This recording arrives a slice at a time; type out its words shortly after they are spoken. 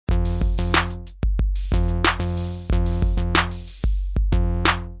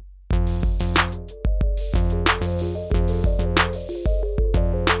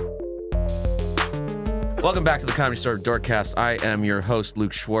Welcome back to the Comedy Store Doorcast. I am your host,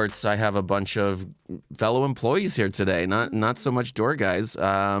 Luke Schwartz. I have a bunch of fellow employees here today. Not so much door guys,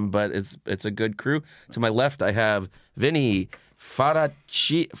 but it's a good crew. To my left, I have Vinny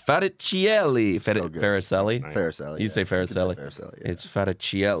Farricielli. Farricielli. Nice. Farricielli. You say Farricielli. Farricielli, yeah. It's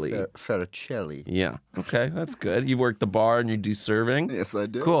Farricielli. Farricielli. Yeah. Okay, that's good. You work the bar and you do serving. Yes, I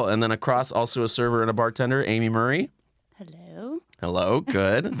do. Cool. And then across, also a server and a bartender, Aimee Murray. Hello. Hello,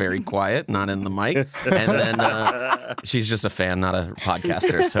 good. Very quiet, not in the mic. And then she's just a fan, not a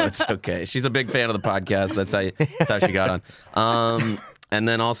podcaster, so it's okay. She's a big fan of the podcast. That's how she got on. And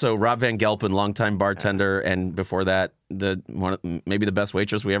then also Rob Van Guelpen, longtime bartender, and before that, maybe the best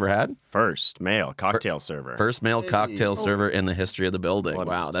waitress we ever had. First male cocktail server. First male cocktail server in the history of the building. What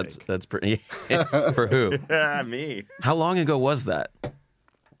a wow, mistake. that's pretty. For who? Me. How long ago was that?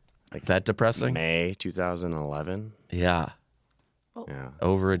 Like that depressing? May 2011. Yeah, Yeah.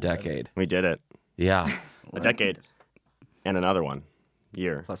 over a decade. We did it. Yeah. A decade. And another one.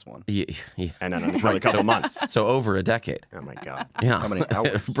 Year. Plus one. Yeah. And then another couple months. So over a decade. Oh, my God. Yeah. How many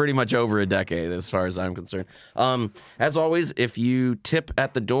hours? Pretty much over a decade, as far as I'm concerned. As always, if you tip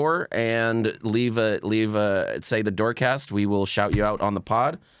at the door and leave a say the Doorcast, we will shout you out on the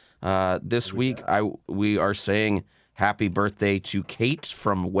pod. This week, we are saying happy birthday to Kate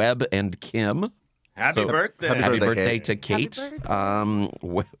from Webb and Kim. Happy birthday. Happy birthday Kate. to Kate. Happy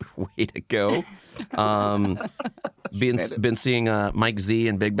birthday. Way to go. Been seeing Mike Z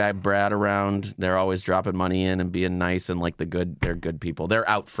and Big Bad Brad around. They're always dropping money in and being nice and like they're good people. They're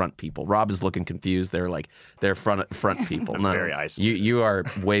out front people. Rob is looking confused. They're front people. No, very isolated. You are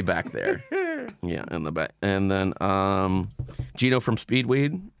way back there. Yeah, in the back. And then Gino from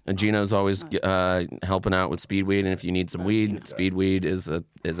Speedweed. And Gino's always helping out with Speedweed. And if you need some weed, Speedweed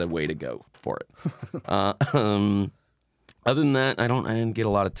is a way to go for it. Other than that, I didn't get a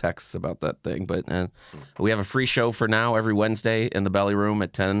lot of texts about that thing, but we have a free show for now every Wednesday in the Belly Room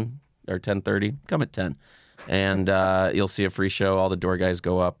at 10 or 10:30. Come at 10, and you'll see a free show. All the door guys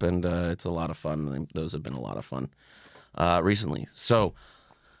go up, and it's a lot of fun. Those have been a lot of fun recently. So,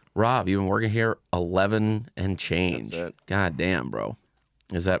 Rob, you've been working here 11 and change. That's it. God damn, bro.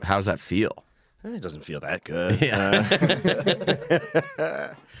 How does that feel? It doesn't feel that good. Yeah.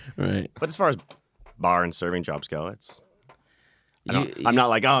 Right. But as far as bar and serving jobs go, I'm not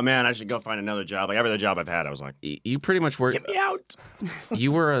like, oh, man, I should go find another job. Like every other job I've had, I was like, You pretty much were. get me out.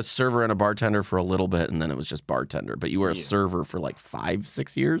 You were a server and a bartender for a little bit, and then it was just bartender. But you were a server for like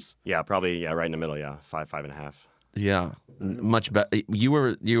 5-6 years. Yeah, probably, right in the middle, 5.5. Yeah, much better. You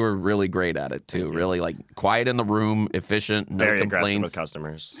were really great at it too. Really like quiet in the room, efficient, no Very aggressive complaints. with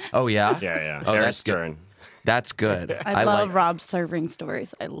customers. Oh yeah, Yeah. Oh, Very that's good. stern. That's good. I love Rob's serving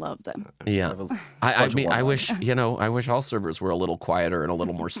stories. I love them. Yeah, I mean, I wish all servers were a little quieter and a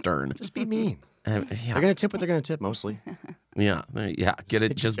little more stern. Just be mean. Yeah, They're going to tip what they're going to tip, mostly. yeah. Get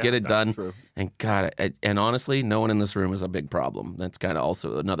it done. true. And God, and honestly, no one in this room is a big problem. That's kind of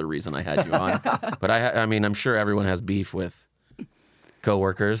also another reason I had you on. But I mean, I'm sure everyone has beef with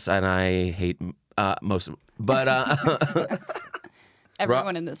coworkers, and I hate most of them. But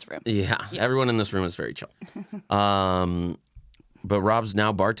Everyone in this room. yeah, everyone in this room is very chill. But Rob's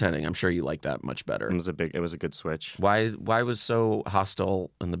now bartending. I'm sure you like that much better. It was a good switch. Why was so hostile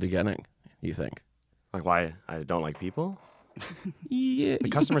in the beginning, you think? Like why I don't like people? Yeah. The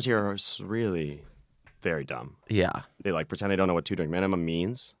customers here are really very dumb. Yeah. They like pretend they don't know what 2-drink minimum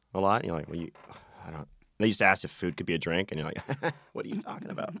means a lot. And you're like, well, I don't. They used to ask if food could be a drink, and you're like, what are you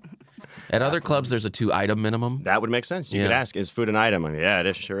talking about? At other clubs, there's a 2-item minimum. That would make sense. You could ask, is food an item? And yeah,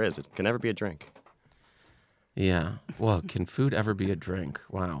 it sure is. It can never be a drink. Yeah. Well, can food ever be a drink?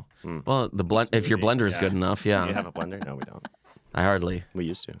 Wow. Well, if your blender is good enough, yeah. Do you have a blender? No, we don't. I hardly We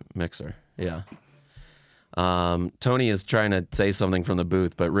used to. mixer. Yeah. Tony is trying to say something from the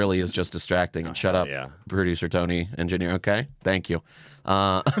booth, but really is just distracting. And shut up, yeah. producer Tony, engineer. Okay, thank you.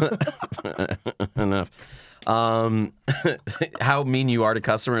 Enough. How mean you are to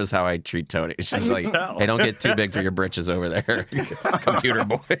customers is how I treat Tony. She's like, tell. hey, don't get too big for your britches over there, computer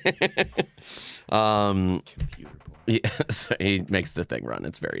boy. Yeah, so he makes the thing run.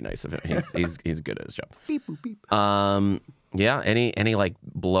 It's very nice of him. He's good at his job. Beep, boop, beep. Yeah. Any like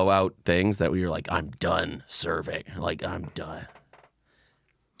blowout things that we were like, I'm done serving. Like I'm done.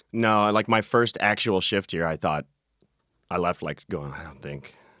 No, like my first actual shift here, I thought I left like going, I don't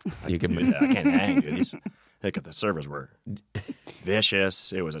think You can. I can't hang, dude. The servers were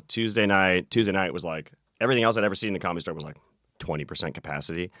vicious. It was a Tuesday night. Tuesday night was like everything else I'd ever seen in the Comedy Store was like 20%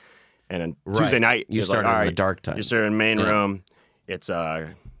 capacity. And then Right. Tuesday night, You it was like, started all in the right, dark time. You started in the main room. It's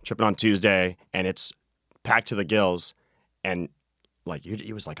tripping on Tuesday, and it's packed to the gills. And like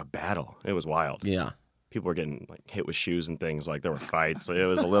it was like a battle. It was wild. Yeah. people were getting like hit with shoes and things. Like there were fights. It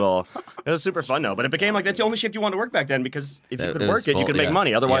was super fun though. But it became like that's the only shift you wanted to work back then because if you could work it, you could make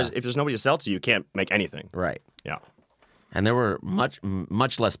money. Otherwise, if there's nobody to sell to, you can't make anything. Right. Yeah. And there were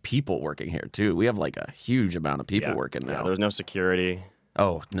much less people working here too. We have like a huge amount of people working now. Yeah, there was no security.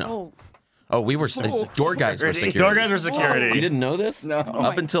 Oh no. Oh, we were door guys were security. Door guys were security. You didn't know this? No.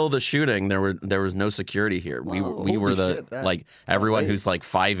 Up until the shooting, there was no security here. We were the like everyone who's like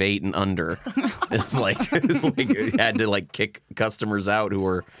 5'8" and under. It's like had to like kick customers out who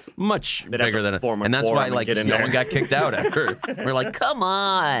were much bigger than and that's why like no one got kicked out ever. We're like, come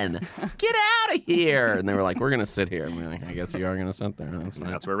on, get out of here. And they were like, we're gonna sit here. And we're like, I guess you are gonna sit there. That's fine.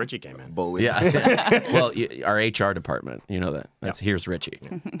 That's where Richie came in. Bully. Yeah. Well, our HR department, you know that. Here's Richie.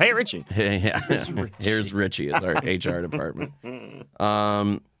 Hey, Richie. Yeah, here's Richie is our HR department.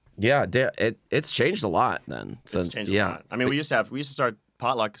 It's changed a lot then. It's changed a lot. I mean, we used to start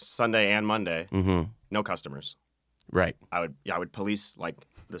potluck Sunday and Monday. Mm-hmm. No customers. Right. I would police like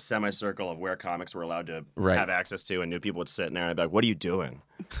the semicircle of where comics were allowed to have access to, and new people would sit in there, and I'd be like, "What are you doing?"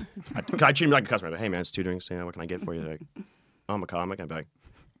 I'd treat them like a customer. I'd be like, "Hey man, it's 2 drinks. What can I get for you?" They're like, "Oh, I'm a comic." I'd be like,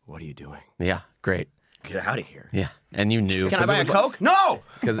 "What are you doing? Yeah, great. Get out of here." Yeah, and you knew. Can I buy a Coke? No!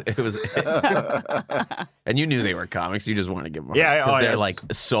 Because it was... and you knew they were comics. You just wanted to give them a Yeah, because they're like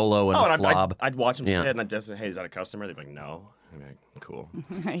solo and a slob. I'd watch them sit, and I'd just say, "Hey, is that a customer?" They'd be like, "No." I'd be like, "Cool.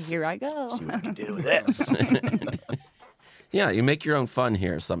 Here I go. See what I can do with this." Yeah, you make your own fun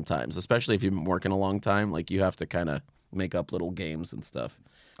here sometimes, especially if you've been working a long time. Like, you have to kind of make up little games and stuff.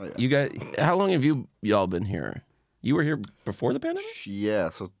 Oh, yeah. You guys, how long have y'all been here? You were here before the pandemic? Yeah,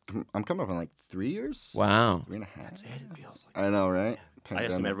 so I'm coming up on like 3 years. Wow. 3.5. That's it. It feels like. I know, right? Yeah. I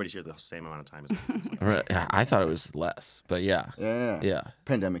assume everybody's here the same amount of time as me. Right. Yeah, I thought it was less, but yeah. Yeah.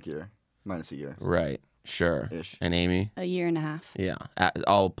 Pandemic year, minus a year. Right. Sure. Ish. And Aimee? 1.5 years. Yeah.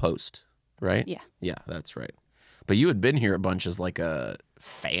 All post, right? Yeah. Yeah, that's right. But you had been here a bunch as like a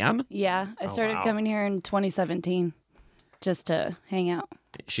fan? Yeah, I started coming here in 2017 just to hang out.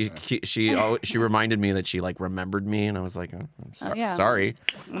 She reminded me that she like remembered me, and I was like, I'm sorry.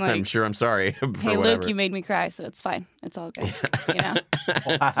 Like, I'm sure I'm sorry. For hey, whatever. Luke, you made me cry, so it's fine. It's all good. You know?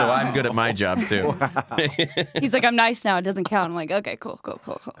 So I'm good at my job too. He's like, I'm nice now. It doesn't count. I'm like, okay, cool.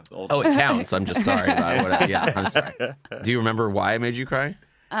 Oh, it counts. I'm just sorry about it. Whatever. Yeah, I'm sorry. Do you remember why I made you cry?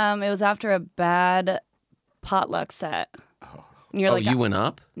 It was after a bad potluck set. And you're like, you went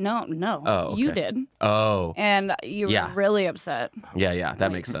up? No. Oh, okay. You did. Oh. And you were really upset. Yeah,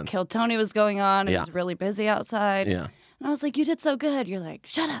 that makes sense. Kill Tony was going on. It was really busy outside. Yeah. And I was like, you did so good. You're like,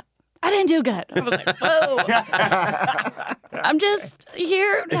 shut up. I didn't do good. I was like, whoa. I'm just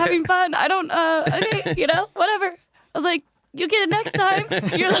here having fun. I don't, okay, whatever. I was like, you get it next time.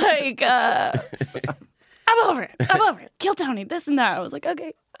 You're like, I'm over it. Kill Tony, this and that. I was like,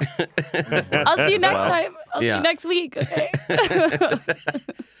 okay. I'll see you next time. I'll see you next week, okay?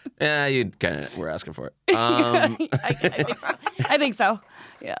 Yeah, you kind of were asking for it. I think so.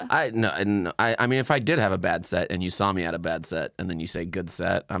 Yeah. I mean, if I did have a bad set and you saw me at a bad set and then you say good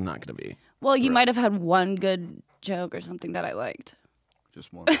set, I'm not going to be. Well, you might have had one good joke or something that I liked.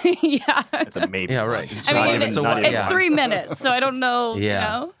 Just one. Yeah. It's a maybe. Yeah, right. I mean, it's 3 minutes, so I don't know.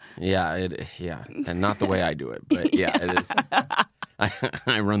 Yeah. You know? Yeah, and not the way I do it, but it is.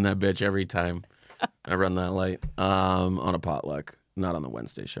 I run that bitch every time. I run that light on a potluck, not on the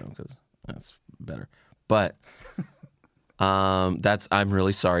Wednesday show because that's better. But I'm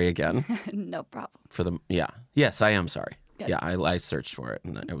really sorry again. No problem. For the yes, I am sorry. Good. Yeah, I searched for it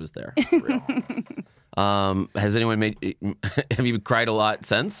and it was there. For real. Has anyone have you cried a lot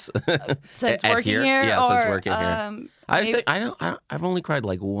since Working here? Yeah, or, since working here. I've only cried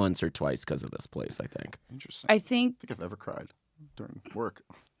like once or twice because of this place. I think. Interesting. I think I've ever cried during work.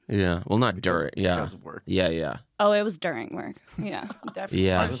 Yeah, well, not during. Yeah, because of work. Yeah. Oh, it was during work. Yeah, definitely.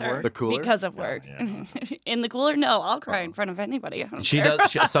 Yeah. For sure. The cooler? Because of work. Yeah. In the cooler? No, I'll cry in front of anybody. I don't She care.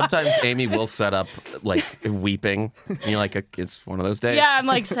 does. Sometimes Aimee will set up like weeping. And you're like, it's one of those days. Yeah, I'm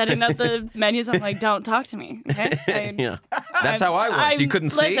like setting up the menus. I'm like, don't talk to me. Okay? Yeah. That's how I was. You couldn't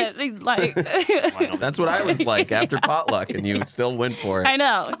see. Listen, like, That's what I was like after potluck, and you still went for it. I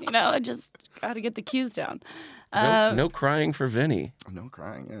know. I just got to get the cues down. No crying for Vinny. No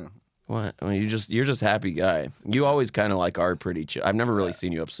crying, yeah. What? I mean, you're just a happy guy. You always kind of like are pretty chill. I've never really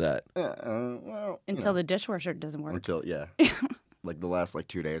seen you upset. Well, Until the dishwasher doesn't work. Like the last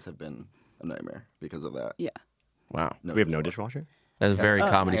 2 days have been a nightmare because of that. Yeah. Wow. No We have no dishwasher? That's a very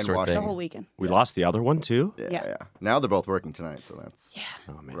comedy hand store washing. The thing. whole weekend. We lost the other one too? Yeah. Now they're both working tonight, so that's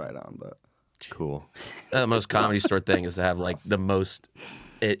Oh, man. right on. But Cool. The most comedy store thing is to have like the most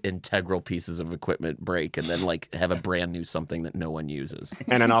integral pieces of equipment break, and then like have a brand new something that no one uses.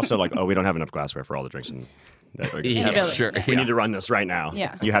 And then also like, oh, we don't have enough glassware for all the drinks. And really. Sure. we need to run this right now.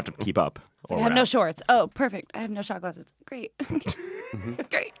 Yeah. You have to keep up. I have no shorts. Oh, perfect. I have no shot glasses. Great. This is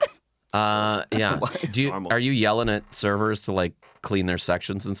great. Yeah. Normal. Are you yelling at servers to like clean their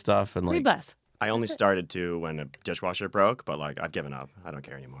sections and stuff? And Free like, bus. I only started to when a dishwasher broke, but like I've given up. I don't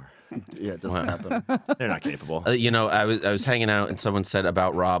care anymore. Yeah, it doesn't happen. They're not capable. I was hanging out and someone said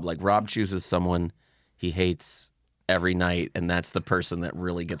about Rob, like Rob chooses someone he hates every night, and that's the person that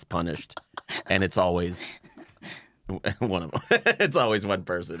really gets punished, and it's always one of them. It's always one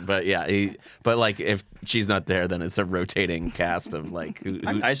person, but yeah, but like if she's not there, then it's a rotating cast of like who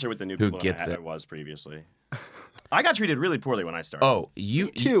I'm nicer with the new who people gets than I it. was previously. I got treated really poorly when I started. Oh,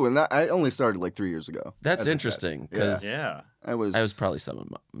 you Too, and I only started like 3 years ago. that's as I said. interesting because Yeah. I was probably some of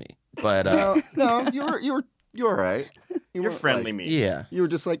me, but no, you were all right. You You're weren't, friendly like, me. yeah. You were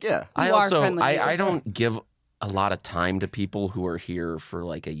just like, yeah. I You are also friendly. I don't give a lot of time to people who are here for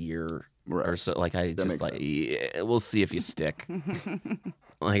like a year Right. or so. Like I That just makes like sense. yeah, we'll see if you stick.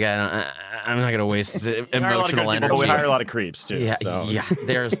 Like I'm not gonna waste We hire a lot of good emotional people, energy. but we hire a lot of creeps too. Yeah, so. yeah.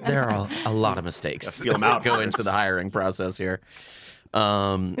 There are a lot of mistakes feel 'em out that go first. into the hiring process here.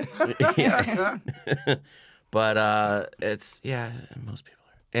 Yeah. But it's most people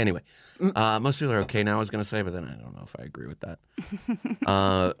are anyway. Most people are okay now. I was gonna say, but then I don't know if I agree with that.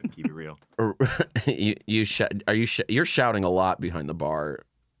 Keep it real You're shouting a lot behind the bar,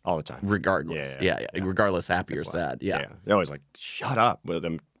 all the time. regardless. Yeah. Regardless, happy or It's sad. like- Yeah. They're always like, "Shut up!" But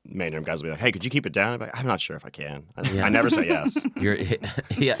them mainstream guys will be like, "Hey, could you keep it down?" I'm like, "I'm not sure if I can." I never say yes.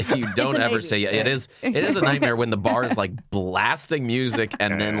 You don't a ever maybe. say yeah. It is a nightmare when the bar is like blasting music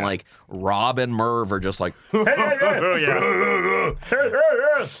and then like Rob and Merv are just like Oh yeah.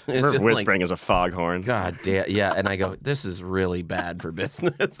 it's We're just like, whispering as a foghorn. God damn, yeah. And I go, this is really bad for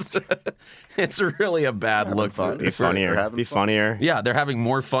business. It's really a bad look for fun. Be They're funnier. having Be fun. funnier. Yeah, they're having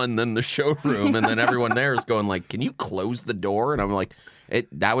more fun than the showroom, and then everyone there is going like, "Can you close the door?" And I'm like,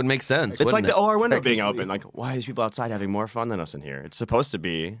 that would make sense. It's like wouldn't the it? OR window being open. Like, why are these people outside having more fun than us in here? It's supposed to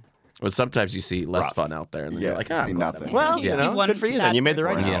be. Well, sometimes you see less Rough. fun out there, and then Yeah, you're like, you "Ah, see I'm glad nothing. I'm Well, here." you know, one good for you then. sad You made the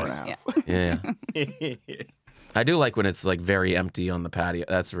right person. Hour choice. and a half. Yeah. I do like when it's like very empty on the patio.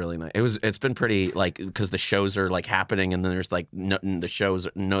 That's really nice. It's been pretty like because the shows are like happening and then there's like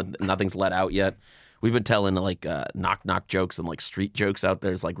nothing's let out yet. We've been telling like knock jokes and like street jokes out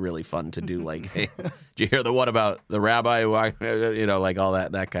there. It's like really fun to do. Like, hey, did you hear the one about the rabbi? You know, like all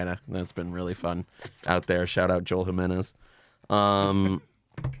that kind of. That's been really fun out there. Shout out Joel Jimenez.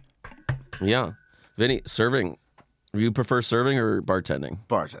 Yeah, Vinny, serving. You prefer serving or bartending?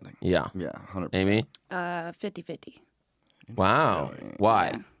 Bartending. Yeah. Yeah, 100%. Amy? 50-50. Wow.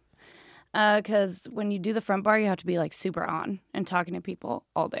 Why? Because when you do the front bar, you have to be like super on and talking to people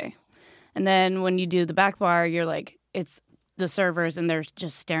all day. And then when you do the back bar, you're like, it's the servers and they're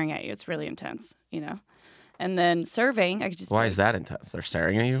just staring at you. It's really intense, you know? And then serving, I could just. Why is that intense? They're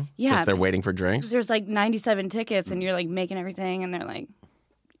staring at you? Yeah. Because they're waiting for drinks? There's like 97 tickets and you're like making everything and they're like,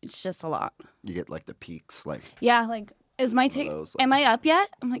 it's just a lot. You get like the peaks, like Yeah, like, is my ticket, those, like- am I up yet?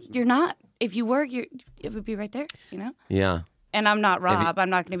 I'm like, you're not. If you were, it would be right there, you know? Yeah. And I'm not Rob. I'm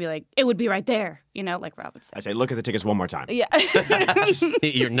not going to be like, it would be right there, you know, like Rob would say. I say, look at the tickets one more time. Yeah. You're never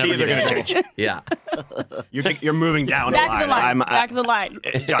See if they're gonna gonna change. Yeah. You're moving down Back of the line. I'm- Back of the line.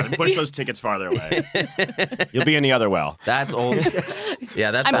 Yeah, push those tickets farther away. You'll be in the other well. That's old.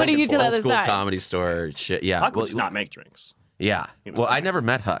 Yeah, that's I'm putting you to the old other school side. comedy store shit. Yeah. Huck Well, does not make drinks. yeah. Well, I never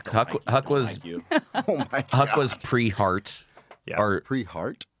met Huck. Huck was Like you. oh my god. Huck was pre-Hart. Yeah. Or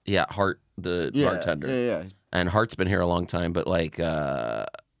Pre-heart? yeah, Hart the Yeah, bartender. Yeah. And Hart's been here a long time, but like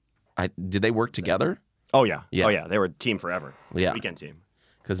did they work together? Oh yeah. Yeah. Oh yeah. They were a team forever. Yeah. Weekend team.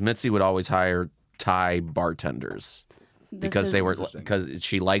 Because Mitzi would always hire Thai bartenders because they were because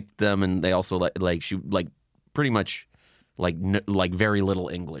she liked them and they also like she like pretty much like very little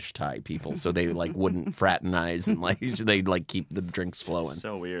English Thai people, so they like wouldn't fraternize and like they'd like keep the drinks flowing.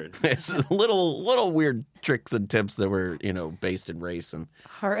 So weird. It's little weird tricks and tips that were based in race and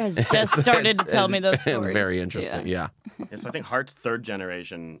Hart has just started to tell me those stories. very interesting. Yeah. Yeah, so I think Hart's third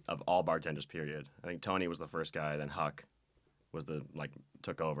generation of all bartenders. Period. I think Tony was the first guy, then Huck was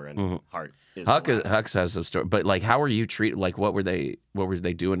took over, and Hart is the last. Huck has a story, but like, how were you treated? Like, what were they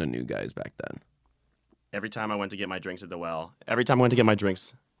doing to new guys back then? Every time I went to get my drinks at the well,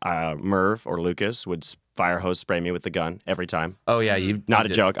 Merv or Lucas would fire hose spray me with the gun every time. Oh yeah, you Not a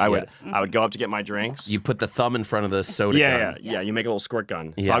did- joke. I yeah. would go up to get my drinks. You put the thumb in front of the soda gun. Yeah. You make a little squirt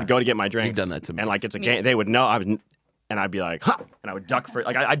gun. So Yeah. I would go to get my drinks. done that to me. And like it's a game. They would know. And I'd be like, huh, and I would duck for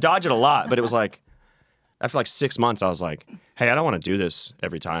like I dodge it a lot, but it was like after like 6 months, I was like, hey, I don't want to do this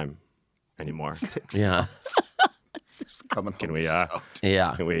every time anymore. Yeah. Can we? Yeah.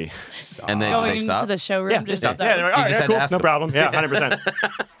 Can we? And then Going they stop? to the showroom. Yeah, just stop. Yeah, they're like, all right, just yeah, had to cool, ask no them. problem. Yeah,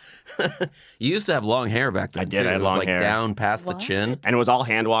 100%. You used to have long hair back then. I did, Too. I had it was long like hair. down past the chin. And it was all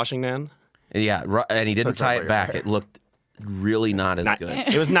hand washing then. Yeah, and he didn't tie it about back. your hair. It looked really not as good.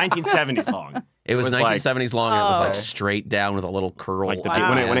 It was 1970s long. It was like- 1970s long, and it was like straight down with a little curl. Like at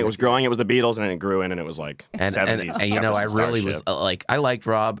when the it was growing, it was the Beatles, and then it grew in, and it was like and, 70s. and you know, I Jefferson really was Starship. like, I liked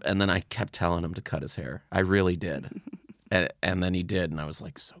Rob, and then I kept telling him to cut his hair. I really did, and then he did, and I was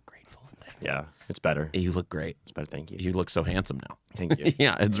like so grateful. Thank you. Yeah, it's better. You look great. It's better. Thank you. You look so handsome now. Thank you.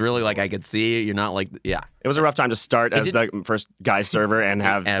 Yeah, it's really like I could see you. You're not like, yeah. It was a rough time to start as did- the first guy server and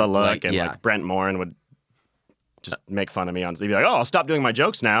have And, the look, like, and yeah. like Brent Morin would just make fun of me on. He'd be like, "Oh, I'll stop doing my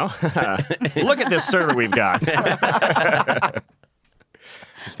jokes now. Look at this server we've got."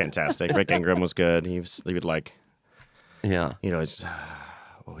 It's fantastic. Rick Ingram was good. He would like, Yeah. you know, it's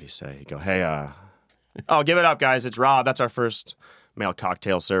what would he say? He'd go, "Hey, oh, give it up, guys. It's Rob. That's our first male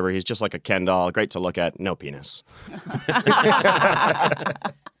cocktail server. He's just like a Ken doll. Great to look at. No penis."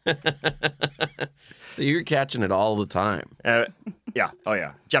 So you're catching it all the time. Yeah. Oh,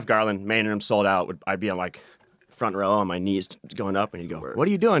 yeah. Jeff Garland, main room sold out. I'd be on like front row on my knees going up, and he'd go, "What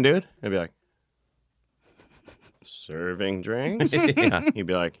are you doing, dude?" I'd be like, "Serving drinks." Yeah. He'd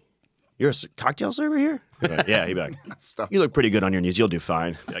be like, "You're a cocktail server here?" I'd be like, yeah. He'd be like, Stop. "You look pretty good on your knees. You'll do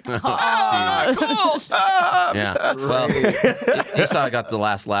fine." I'd be like, Cool. Stop. Yeah. Well, you saw I got the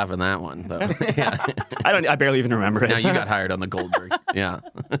last laugh in that one, though. Yeah. I barely even remember it. Now you got hired on the Goldberg. Yeah.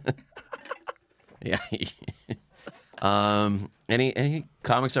 Yeah. Any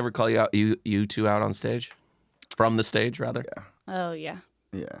comics ever call you out? You two out on stage, from the stage rather? Yeah. Oh yeah.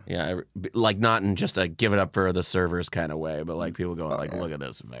 Yeah. Yeah. Like not in just a give it up for the servers kind of way, but like people going like, look at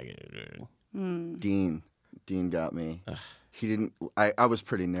this. Dean got me. He didn't. I was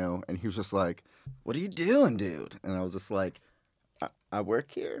pretty new, and he was just like, "What are you doing, dude?" And I was just like, I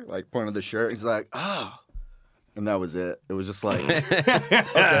work here." Like pointed the shirt. He's like, "Oh," and that was it. It was just like,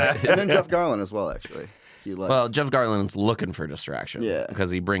 okay. And then Jeff Garland as well, actually. He like, Well, Jeff Garland's looking for distraction. Yeah.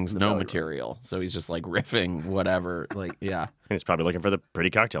 Because he brings no belly material, so he's just like riffing whatever. Like, yeah, And he's probably looking for the pretty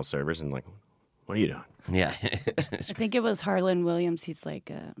cocktail servers and like, "What are you doing?" yeah. I think it was Harlan Williams. He's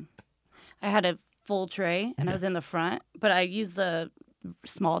like, I had a full tray and I was in the front, but I used the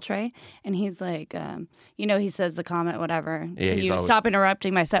small tray. And he's like, he says the comment, whatever. Yeah, Can he's you always- stop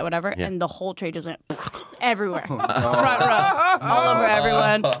interrupting my set, whatever. Yeah. And the whole tray just went everywhere. Front row, all over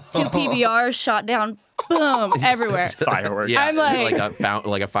everyone. 2 PBRs shot down, boom, everywhere. Fireworks. Yeah, I'm it's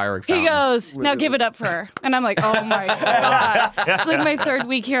like a firework He fountain. goes, "Now give it up for her." And I'm like, "Oh my God." It's like my 3rd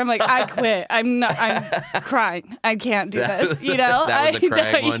week here. I'm like, "I quit. I'm crying. I can't do this." You know? That was a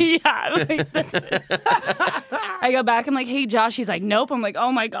crying one? Yeah. I'm like, this is... I go back. I'm like, "Hey, Josh." He's like, "Nope." I'm like,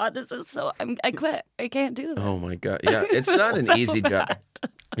 "Oh my God, this is so..." I quit. I can't do this. Oh my God. Yeah, it's not an easy job.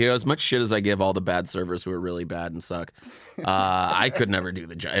 You know, as much shit as I give all the bad servers who are really bad and suck, I could never do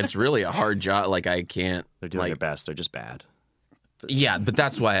the job. It's really a hard job. Like, I can't. They're doing their like, best. They're just bad. yeah, but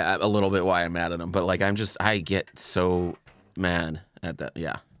that's why a little bit why I'm mad at them. But like, I get so mad at that.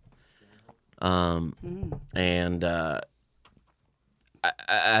 Yeah. And I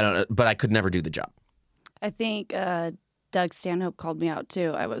don't know, but I could never do the job. I think Doug Stanhope called me out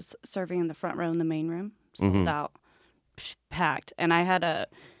too. I was serving in the front row in the main room, sold out, packed, and I had a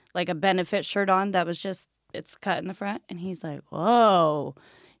benefit shirt on that was just it's cut in the front, and he's like, "Whoa,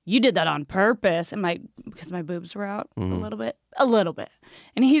 you did that on purpose," and because my boobs were out a little bit,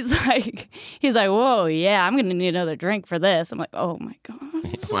 and he's like, "Whoa, yeah, I'm gonna need another drink for this." I'm like, "Oh my God."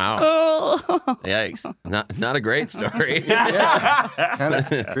 Wow. Oh. Yikes. Not a great story. kind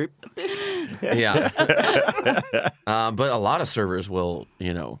of creep. Yeah. But a lot of servers will,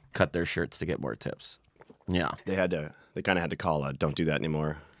 cut their shirts to get more tips. Yeah. They kind of had to call "Don't do that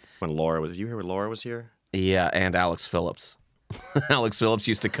anymore." When Laura was, you hear when Laura was here? Yeah, and Alex Phillips. Alex Phillips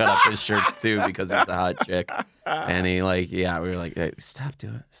used to cut up his shirts too because he's a hot chick. And he we were like, "Hey, stop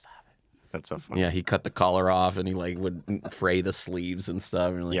doing it. Stop it." That's so funny. Yeah, he cut the collar off and he would fray the sleeves and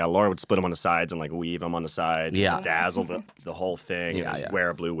stuff. And Yeah, Laura would split them on the sides and weave them on the sides. Yeah. And dazzle the whole thing. Yeah, and yeah. wear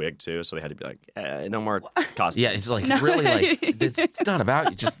a blue wig too. So they had to be like, no more costumes. Yeah, it's really it's not about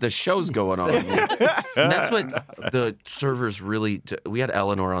you. Just the show's going on. And that's what the servers really. We had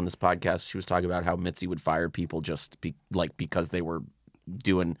Eleanor on this podcast. She was talking about how Mitzi would fire people just because they were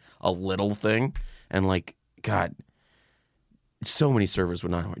doing a little thing, and God, so many servers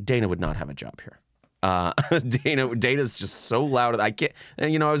would not. Dana would not have a job here. Dana's just so loud. I can't.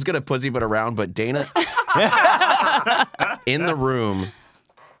 And I was gonna pussyfoot around, but Dana in the room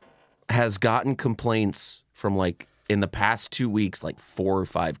has gotten complaints from like in the past 2 weeks, like 4 or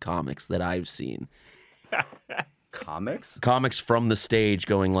 5 comics that I've seen. Comics? Comics from the stage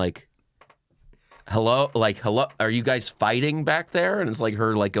going like, hello, are you guys fighting back there? And it's like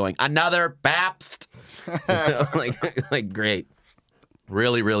her like going, another Bapst. like great.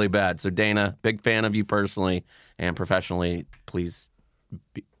 Really, really bad. So Dana, big fan of you personally and professionally. Please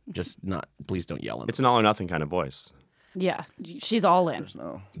please don't yell at me. It's an all or nothing kind of voice. Yeah, she's all in.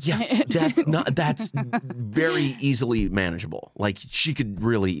 No. Yeah, that's very easily manageable. Like she could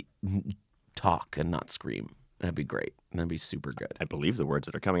really talk and not scream. That'd be great. That'd be super good. I believe the words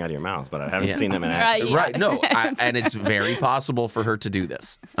that are coming out of your mouth, but I haven't seen them in action. Yeah. Right? No, and it's very possible for her to do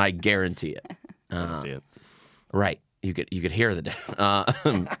this. I guarantee it. See it. Right? You could hear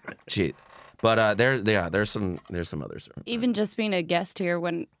the gee. But there's some others. Even just being a guest here,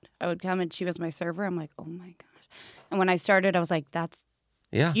 when I would come and she was my server, I'm like, oh my gosh. And when I started, I was like,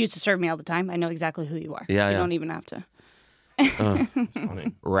 you used to serve me all the time. I know exactly who you are. Yeah, you yeah. don't even have to. It's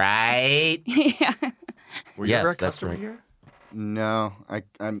funny. Right? Yeah. Were you ever a Yes, that's customer right. here? No, I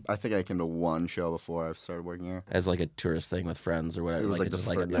think I came to one show before I started working here. As like a tourist thing with friends or whatever. It was like just the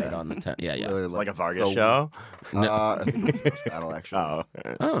like a first- night yeah. on the tent. Yeah, yeah. Really, It's like a Vargas show? I think it was Roast Battle, actually. Oh,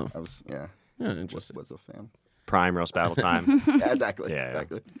 Oh, I was, yeah, interesting. was a fan. prime roast battle time. Yeah, exactly. Yeah, yeah.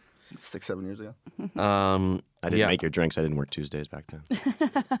 Exactly. 6-7 years ago. I didn't Yeah. make your drinks. I didn't work Tuesdays back then.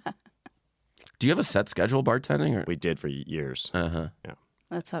 Do you have a set schedule bartending? Or? We did for years. Uh-huh. Yeah.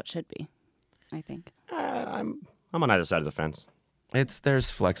 That's how it should be, I think. I'm on either side of the fence. There's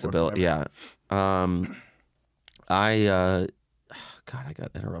flexibility. Yeah. God, I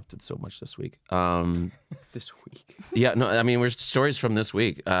got interrupted so much this week. This week. Yeah, no, I mean, we're stories from this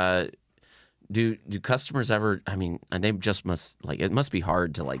week. Do customers ever? I mean, and they just must it must be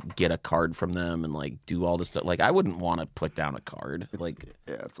hard to like get a card from them and like do all this stuff. Like, I wouldn't want to put down a card. Yeah,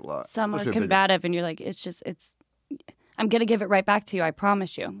 it's a lot. Some are Especially if they- combative, and you're like, I'm going to give it right back to you. I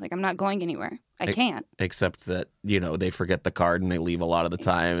promise you. Like, I'm not going anywhere. I can't. Except that, they forget the card and they leave a lot of the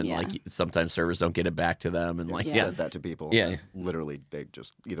time, and Yeah. like sometimes servers don't get it back to them, and like I yeah, said that to people. Yeah. Literally, they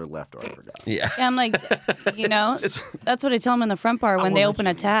just either left or I forgot. yeah. And I'm like, that's what I tell them in the front bar when they open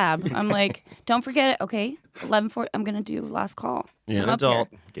a tab. I'm like, don't forget it. Okay, 11:40. I'm going to do last call. Yeah. I'm up Adult,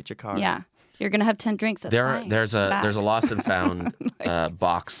 here. get your card. Yeah. You're going to have 10 drinks. That's fine. There's Back. a lost and found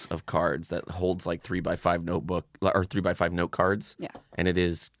box of cards that holds like 3x5 notebook or 3x5 note cards. Yeah. And it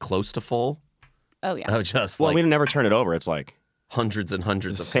is close to full. Oh, yeah. Oh, just Well, like we never turn it over. It's like hundreds and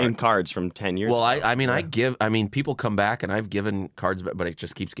hundreds the of same cards. cards from 10 years Well, ago. I mean, people come back and I've given cards, but it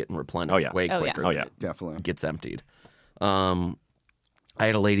just keeps getting replenished Oh, yeah. way Oh, yeah. quicker. Oh, than yeah. it Definitely. gets emptied. I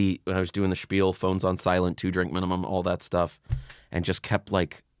had a lady, I was doing the spiel, phones on silent, 2-drink minimum, all that stuff, and just kept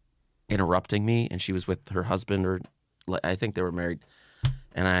like interrupting me. And she was with her husband, or I think they were married.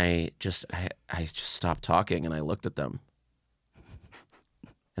 And I just stopped talking and I looked at them.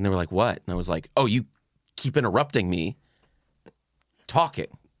 And they were like, "What?" And I was like, "Oh, you keep interrupting me talking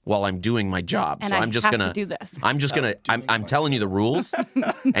while I'm doing my job. And so I'm just have gonna to do this. I'm just gonna I'm telling you the rules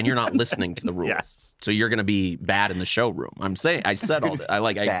and you're not listening to the rules. Yes. So you're gonna be bad in the showroom. I said all that.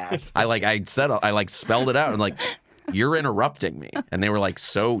 Bad. I spelled it out and like, you're interrupting me. And they were like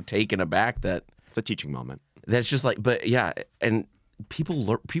so taken aback that It's a teaching moment. that's just like, but yeah, and people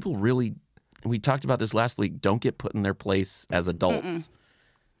really, we talked about this last week, don't get put in their place as adults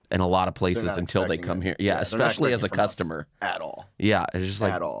in a lot of They're places not until they expecting come it. here. Yeah, they're not especially as a expecting it from us customer. At all. Yeah, it's just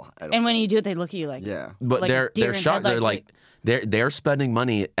like, At all. And when you do it, they look at you like, Yeah. but like they're deer in shocked. They're headlights, like, they're spending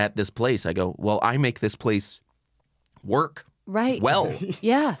money at this place. I go, well, I make this place work right. well,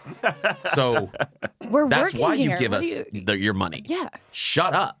 Yeah. so We're that's working why here. you give What us do you- your money. Yeah.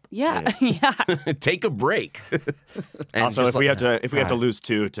 Shut up. Yeah. Yeah. Take a break. And Also, just if we like- have to lose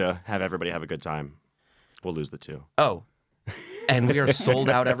 2 to have everybody have a good time, we'll lose the 2. Oh, and we are sold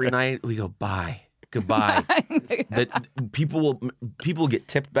out every night. We go, bye, goodbye. That people get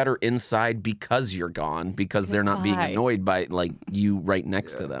tipped better inside because you're gone, because they're not being Goodbye. annoyed by like you right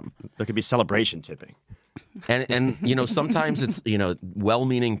next to them. There could be celebration tipping. And sometimes it's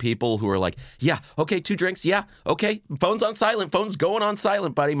well-meaning people who are like, yeah, okay, 2 drinks, yeah, okay, phone's on silent, phone's going on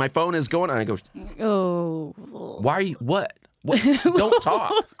silent, buddy, my phone is going on. I go, Oh. why are you what don't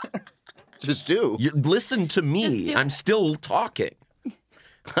talk. Just do. Listen to me. Just do I'm it. still talking.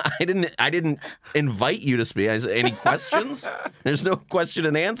 I didn't invite you to speak. I said, any questions? There's no question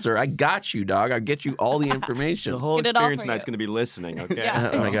and answer. I got you, dog. I'll get you all the information. The whole Get it all experience for tonight's you. going to be listening, okay?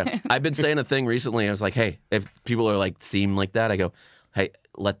 Yeah. Oh my god. I've been saying a thing recently. I was like, hey, if people are like seem like that, I go, hey,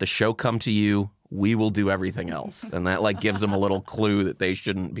 let the show come to you. We will do everything else. And that like gives them a little clue that they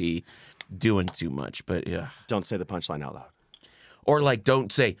shouldn't be doing too much. But yeah. Don't say the punchline out loud. Or like,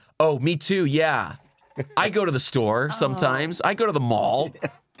 don't say, "Oh, me too." Yeah, I go to the store sometimes. I go to the mall.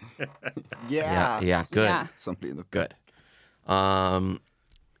 Yeah. Yeah. Good. Yeah. Somebody in the Good.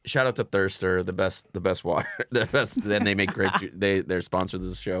 Shout out to Thirster, the best water, the best. Then they make grape juice. They're sponsored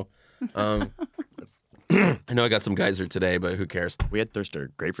this show. I know I got some geyser today, but who cares? We had Thirster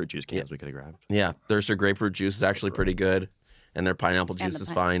grapefruit juice cans we could have grabbed. Yeah, Thirster grapefruit juice is actually pretty good, and their pineapple juice is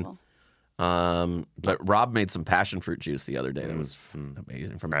fine. But Rob made some passion fruit juice the other day. That was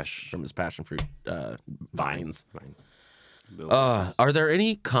amazing from his passion fruit vines. Are there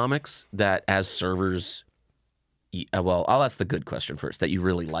any comics that, as servers, well, I'll ask the good question first, that you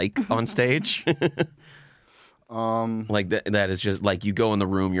really like on stage? Like that is just like you go in the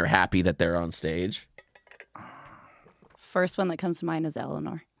room, you're happy that they're on stage. First one that comes to mind is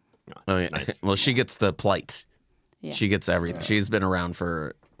Eleanor. Oh yeah. Nice. Well, she gets the plight. Yeah. She gets everything. She's been around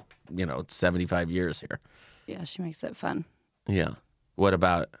for 75 years here. Yeah, she makes it fun. Yeah. What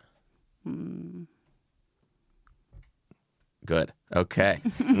about Good. Okay.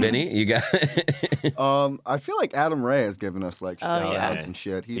 Vinny, you got I feel like Adam Ray has given us like shout outs and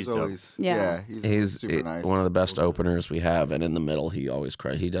shit. He's always he's super nice. One of the best openers we have, and in the middle he always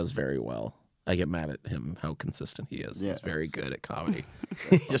cries. He does very well. I get mad at him how consistent he is. Yeah, he's very good at comedy.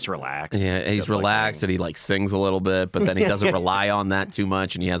 Just relaxed. Yeah, he's relaxed and he like sings a little bit, but then he doesn't rely on that too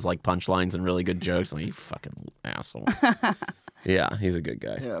much, and he has like punchlines and really good jokes. I'm like, you fucking asshole. Yeah, he's a good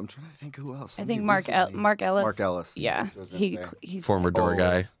guy. Yeah, I'm trying to think who else. I think Mark Ellis. Mark Ellis. Yeah, he's former door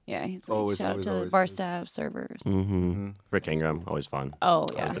guy. Yeah, he's like, shout out to the bar staff, servers. Rick Ingram, always fun. Oh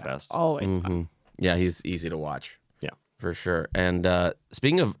yeah, always the best. Always fun. Yeah, he's easy to watch. Yeah, for sure. And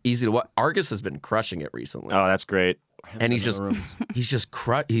speaking of easy to watch, Argus has been crushing it recently. Oh, that's great. And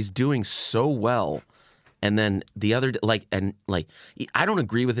he's doing so well. And then the other, I don't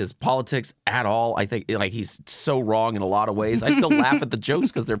agree with his politics at all. I think he's so wrong in a lot of ways. I still laugh at the jokes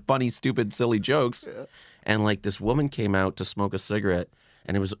because they're funny, stupid, silly jokes. Yeah. And this woman came out to smoke a cigarette,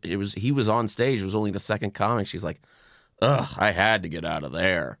 and he was on stage. It was only the second comic. She's like, "Ugh, I had to get out of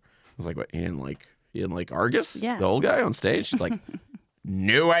there." I was like, "What? You didn't like Argus, the old guy on stage?" She's like,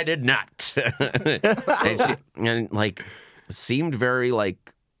 "No, I did not." and seemed very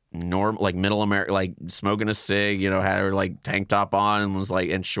normal, middle America, smoking a cig, had her tank top on and was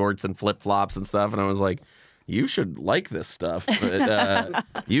in shorts and flip flops and stuff. And I was like, you should like this stuff. But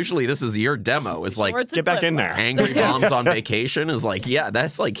usually this is your demo. It's get back in there. Angry Moms on Vacation is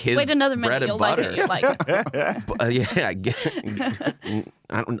that's his Wait another minute, bread and butter. Yeah.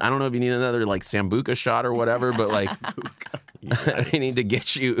 I don't know if you need another Sambuca shot or whatever, but I need to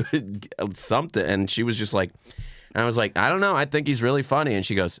get you something. And she was just like, and I was like, I don't know. I think he's really funny. And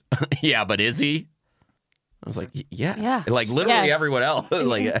she goes, yeah, but is he? I was like, yeah. Literally everyone else.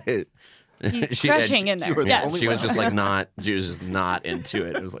 He's crushing in there. She was just not. She was just not into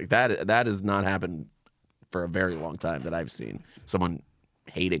it. It was that has not happened for a very long time that I've seen. Someone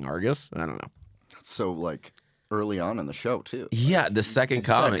hating Argus. I don't know. So early on in the show too. Yeah, the second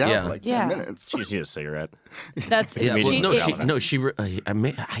comic. For 10 minutes. She just needs a cigarette. That's I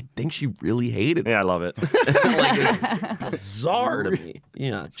think she really hated it. Yeah, I love it. It's bizarre to me.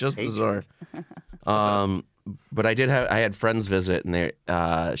 Yeah, it's just bizarre. But I had friends visit, and they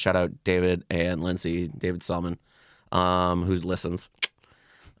shout out David and Lindsay, David Salmon, who listens.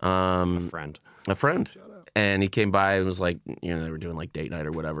 A friend. And he came by and was like, they were doing date night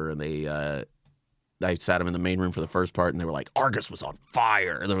or whatever, and I sat him in the main room for the first part, and they were like, Argus was on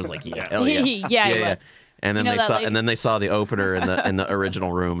fire. And there was hell yeah. He was. And then they saw the opener in the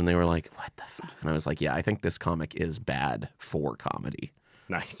original room, and they were like, what the fuck? And I was like, yeah, I think this comic is bad for comedy.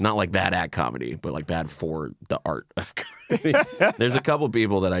 Nice. Not bad at comedy, but bad for the art of comedy. There's a couple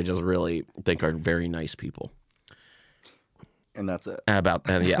people that I just really think are very nice people. And that's it. And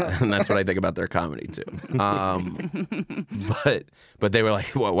that's what I think about their comedy too. But they were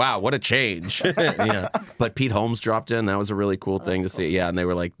like, well, wow, what a change. Yeah. But Pete Holmes dropped in. That was a really cool thing to see. Yeah, and they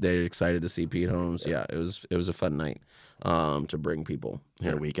were they're excited to see Pete Holmes. Yeah, it was a fun night to bring people.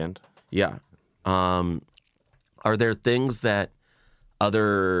 Their weekend. Yeah. Are there things that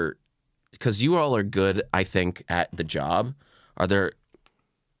because you all are good, I think, at the job. Are there?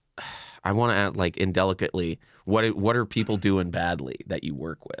 I want to ask, indelicately, what are people doing badly that you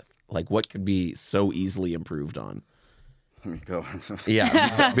work with? What could be so easily improved on? Let me go. Yeah.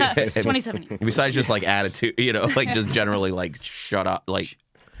 2017. Besides just attitude, just generally shut up.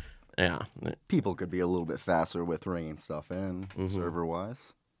 Yeah. People could be a little bit faster with ringing stuff in, server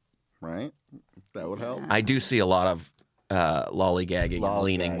wise, right? That would help. I do see a lot of lollygagging and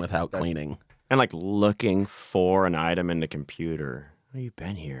leaning without cleaning. And looking for an item in the computer. Oh, you've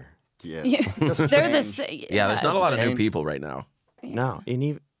been here. Yeah. They're the same. Yeah, there's not a lot of new people right now. No,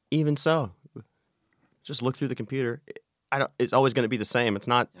 and even so, just look through the computer. It's always going to be the same. It's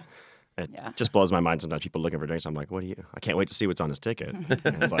not. It just blows my mind sometimes. People looking for drinks. I'm like, I can't wait to see what's on this ticket.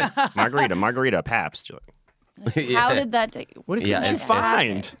 And it's like margarita, Pabst. You're like, How did that take? what did you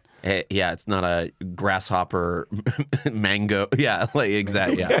find? Yeah, it's not a grasshopper mango. Yeah, like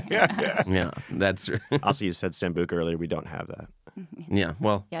exactly. Yeah, that's. Also, you said Sambuca earlier. We don't have that. Yeah,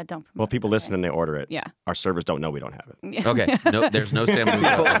 well. Yeah, don't. Well, people listen and they order it. Yeah. Our servers don't know we don't have it. Okay, no, there's no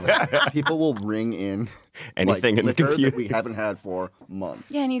Sambuca. People will ring in Anything in the liquor computer that we haven't had for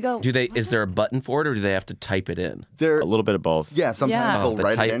months. Yeah, and you go. Is there a button for it, or do they have to type it in? A little bit of both. Yeah, sometimes Yeah. they'll The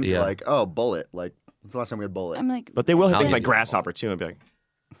write type- it in, yeah. like, oh, bullet. Like, when's the last time we had bullet? I'm like, But they will have things I'll like give you- grasshopper too, and be like,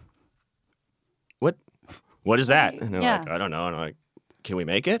 "What is that?" And they're Yeah. like, "I don't know." And I'm like, "Can we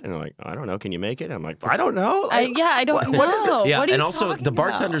make it?" And they're like, "I don't know. Can you make it?" And I'm like, "I don't know." Like, I don't know. what is this? Yeah, What are and you also talking the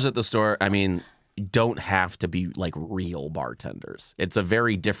bartenders about? at the store, I mean, don't have to be like real bartenders. It's a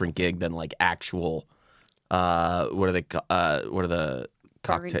very different gig than like actual. What are the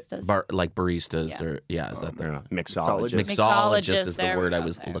cocktail Baristas. like baristas Yeah. or is that their mixologist, mixologist is the there we word I go,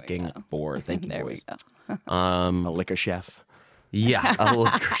 was there we looking go. for. Thank you, There boys. we go. a liquor chef. Yeah, a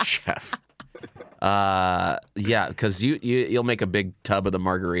liquor chef. Yeah, because you'll make a big tub of the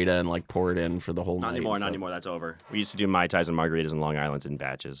margarita and like pour it in for the whole Not night. anymore. so- Not anymore. That's over. We used to do Mai Tais and margaritas in Long Island in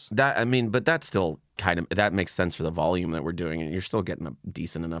batches. But that's still that makes sense for the volume that we're doing, and you're still getting a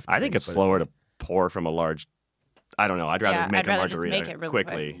decent enough. I think drink, it's but slower to pour from a large. I don't know. I'd rather Yeah, make I'd a rather just margarita make it really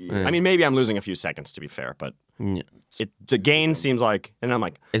quickly. quick. I mean, maybe I'm losing a few seconds to be fair, but Yeah. the gain seems like, and I'm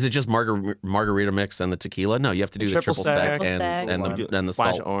like, Is it just margarita mix and the tequila? No, you have to do the Triple triple sec sec. and the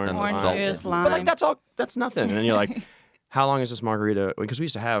Splash salt of orange. and the Orange salt. juice, lime. but like that's nothing. And then you're like, how long is this margarita? Because we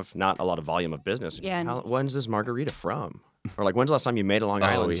used to have not a lot of volume of business. Yeah. When's this margarita from? Or like, when's the last time you made a Long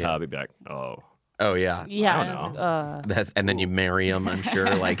Island yeah. tub? You'd be like, oh. Oh yeah, Yeah. I don't know. and then you marry them. I'm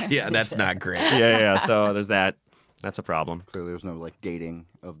sure. Like that's not great. Yeah. So there's that. That's a problem. Clearly, there's no like dating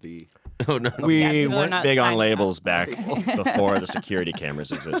of the. Oh no. We people are weren't not big on signing labels back before the security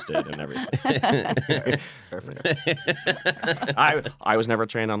cameras existed and everything. I was never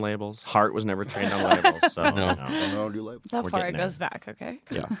trained on labels. Hart was never trained on labels. So no. I don't do labels. That's how We're far it getting there. goes back, okay?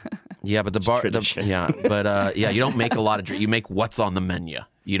 Yeah. Yeah, but the bar. tradition. You don't make a lot of. You make what's on the menu.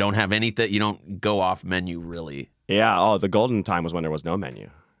 You don't have anything. You don't go off menu really. Yeah. Oh, the golden time was when there was no menu.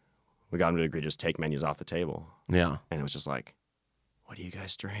 We got them to agree to just take menus off the table. Yeah, And it was just like, what do you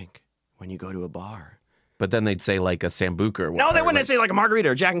guys drink when you go to a bar? but then they'd say like a sambuca or No, whatever. they wouldn't say like a margarita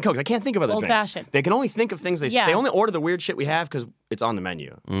or Jack and Coke. They can't think of other drinks. Old-fashioned. They can only think of things they Yeah. they only order the weird shit we have because it's on the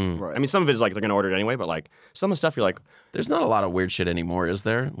menu. Right. I mean, some of it is like they're going to order it anyway, but like some of the stuff you're like, There's not a lot of weird shit anymore, is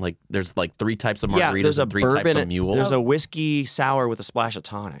there? Like there's like 3 types of yeah, margaritas there's a and 3 bourbon, types of mule. there's a whiskey sour with a splash of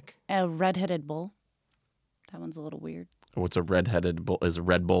tonic. A red-headed bull. That one's a little weird. What's a red-headed bull? Is a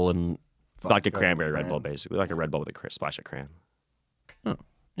Red Bull and Like a cranberry Red Bull, basically. Like a Red Bull with a splash of cran. oh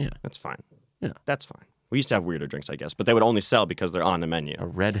yeah, That's fine. Yeah. That's fine. We used to have weirder drinks, I guess, but they would only sell because they're on the menu. a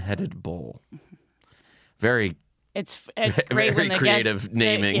red-headed bull. Very It's great very when the creative guests,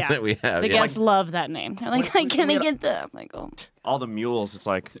 naming yeah. that we have. The yeah. guests love that name. They're like, can I get that? I'm like, oh. All the mules, it's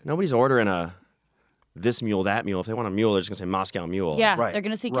like, nobody's ordering this mule, that mule. If they want a mule, they're just going to say Moscow Mule. Yeah, Right, they're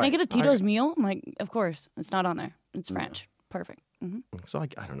going to say, can I right. get a Tito's mule? I'm like, of course. It's not on there. It's French. Perfect. So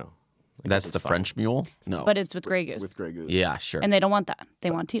I don't know. I That's guess the it's fine. French mule? No. But it's with Grey Goose. With Grey Goose. yeah, sure. And they don't want that. They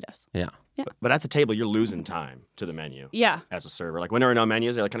want Tito's. yeah. But at the table, you're losing time to the menu. Yeah. As a server. Like when there are no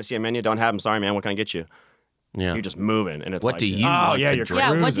menus, they're like, can I see a menu? Don't have them. Sorry, man. What can I get you? Yeah. You're just moving. And it's What like, do you oh, want yeah, to you're drink? Yeah,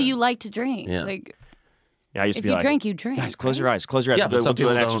 what do cruising. you like to drink? Yeah. Like, Yeah, I used to if be you like, drink, you drink. guys, close your eyes. Close your eyes. Yeah, but we'll some do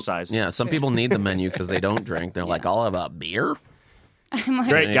people an don't. exercise. Yeah, some people need the menu because they don't drink. They're like, I'll have a beer. I'm like,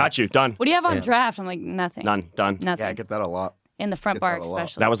 Great, Yeah. got you. Done. what do you have on draft? I'm like, nothing. None. Done. Nothing. Yeah, I get that a lot. In the front Get bar, that a lot.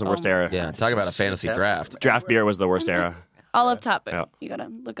 especially. That was the worst Oh, era. Yeah, talk about a fantasy draft. Draft beer was the worst era. All up top. But Yeah. You got to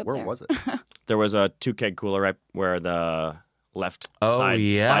look up Where there. was it? There was a 2 keg cooler right where the left Oh side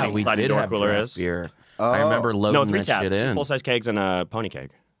yeah, sliding, we sliding did door have cooler draft is. beer. Oh. I remember No, loading 3 that tap, shit 2 in. full-size kegs and a pony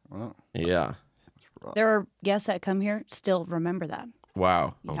keg. Oh. Yeah. There are guests that come here still remember that.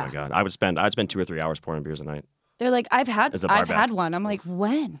 Wow. Oh Yeah. my god, I'd spend 2 or 3 hours pouring beers a night. They're like, I've As a bar back. had one. I'm like,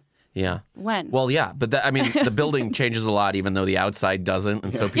 when? Yeah. When? Well, yeah, but I mean, the building changes a lot, even though the outside doesn't,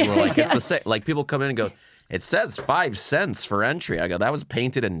 and so people are like, it's the same. Like people come in and go, it says 5 cents for entry. I go, that was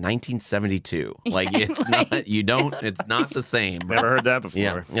painted in 1972. Like it's not. You don't. It's not the same. Never heard that before.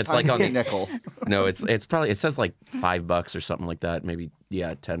 Yeah, it's like on a nickel. no, it's probably it says like $5 or something like that. Maybe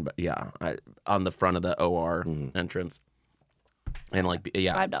 10. But yeah, on the front of the OR entrance, and like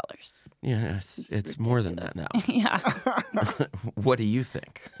yeah, $5. yeah, it's more than that now. Yeah. What do you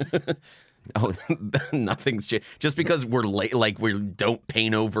think? Oh, nothing's changed. Just because we're late, like we don't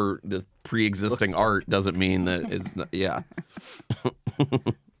paint over the pre-existing art, doesn't mean that it's not, yeah.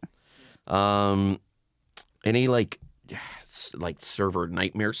 Any like server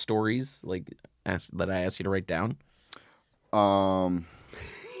nightmare stories that I asked you to write down?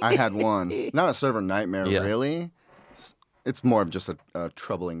 I had one. Not a server nightmare, really. It's more of just a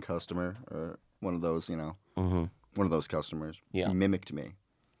troubling customer, or one of those, one of those customers. Yeah. He mimicked me.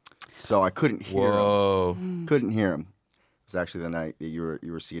 So I couldn't hear him. Couldn't hear him. It was actually the night that you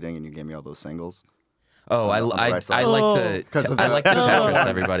were seating and you gave me all those singles. Oh, I like to Tetris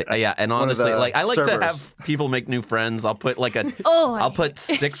everybody. Yeah, and honestly, I like to have people make new friends. I'll put I'll put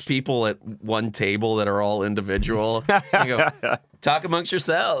 6 people at one table that are all individual. And go, talk amongst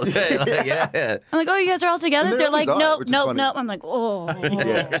yourselves. Yeah. I'm like, oh, you guys are all together? They're like, nope. I'm like, oh.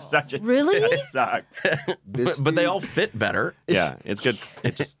 Really? It sucks. But they all fit better. Yeah, it's good.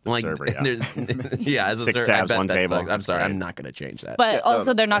 It's just the server, as a 6 server, tabs, I bet one table. Sucks. I'm sorry, I'm not going to change that. But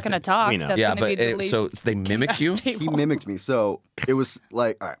also, they're not going to talk. We know. That's yeah, but be the so they mimicked you? He mimicked me. So it was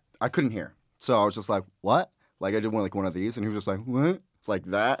like, all right, I couldn't hear. So I was just like, what? Like I did one of these, and he was just like, what? Like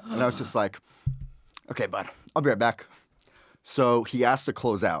that. And I was just like, okay, bud, I'll be right back. So he asked to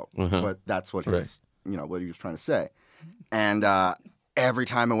close out, but that's what his, what he was trying to say. And every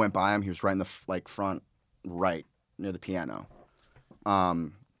time I went by him, he was right in the front right near the piano.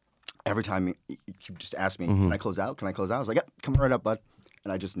 Every time he just asked me, can I close out? Can I close out? I was like, yep, coming right up, bud.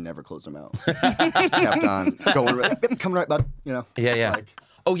 And I just never closed him out. Just kept on going, yep, coming right, bud. Yeah.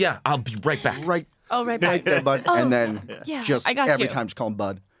 Oh, yeah, I'll be right back. Right. Oh, right back. Right there, bud. And then just I got every you. time just call him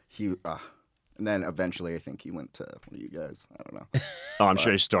bud. And then eventually I think he went to one of you guys. I don't know. Oh, I'm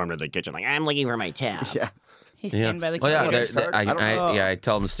sure he stormed into the kitchen like, I'm looking for my tab. Yeah. He's standing by the Well, computer. I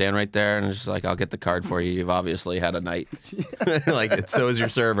tell him to stand right there, and it's just like, I'll get the card for you. You've obviously had a night. So is your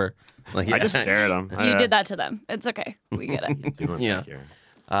server. I just stare at him. You did that to them. It's okay. We get it.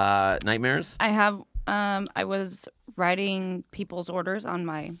 Yeah. Nightmares? I have. I was writing people's orders on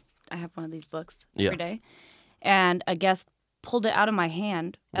I have one of these books every day, and a guest pulled it out of my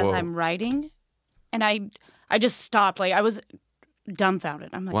hand as I'm writing, and I just stopped. Like, I was dumbfounded.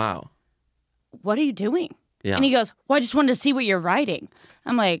 I'm like, wow, what are you doing? Yeah. And he goes, well, I just wanted to see what you're writing.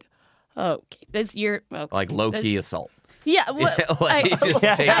 I'm like, okay, like low-key assault. Yeah, I'm in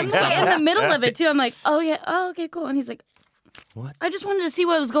the middle of it too. I'm like, okay, cool. And he's like, what? I just wanted to see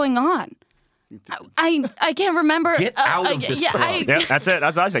what was going on. I can't remember. Get out of this club. Yeah, that's it.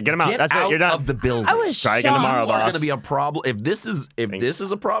 That's what I said. Get him out. That's it. You're done. Of the building. I was Try again tomorrow, boss. It's going to be a problem. If this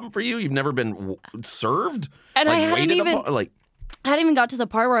is a problem for you, you've never been served. And I hadn't even got to the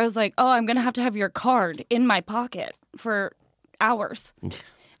part where I was like, oh, I'm going to have your card in my pocket for hours.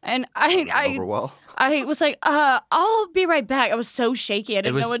 And I was like, I'll be right back. I was so shaky. I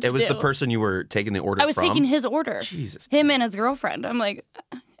didn't know what to do. It was the person you were taking the order from? I was taking his order. Jesus. Him and his girlfriend. I'm like,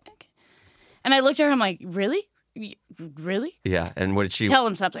 okay. And I looked at her, I'm like, really? Really? Yeah. And what did she... Tell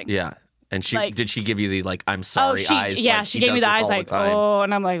him something. Yeah. And did she give you the, I'm sorry eyes? Yeah, she gave me the eyes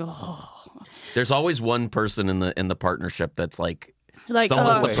and I'm like, oh. There's always one person in the partnership that's like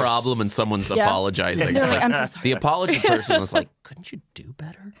someone's the problem and someone's apologizing. Like, I'm so sorry. The apology person was like, couldn't you do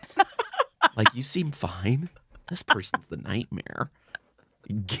better? You seem fine. This person's the nightmare.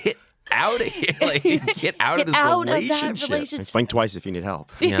 Get out of here. Get out of this relationship. Blink twice if you need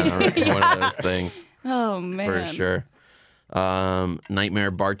help. Yeah, one of those things. Oh, man. For sure.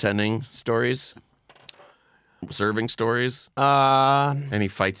 Nightmare bartending stories? Serving stories? Any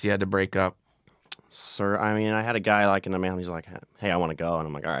fights you had to break up? Sir, I mean, I had a guy in the mail. He's like, "Hey, I want to go," and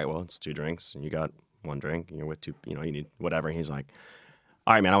I'm like, "All right, well, it's 2 drinks, and you got 1 drink, and you're with 2. You need whatever." And he's like,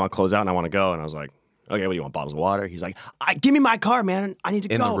 "All right, man, I want to close out, and I want to go." And I was like, "Okay, what do you want? Bottles of water?" He's like, "Give me my car, man. I need to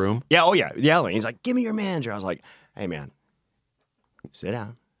go." In the room? Yeah. Oh yeah, yelling. He's like, "Give me your manager." I was like, "Hey, man, sit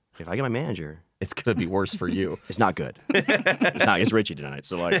down. If I get my manager, it's gonna be worse for you. It's not good. It's not. It's Richie tonight,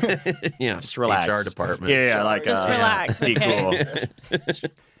 so just relax. HR department. Yeah, just relax. Be cool.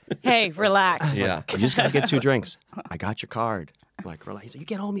 Hey, relax. Yeah. You just gotta get 2 drinks. I got your card. Like, relax. He's like, you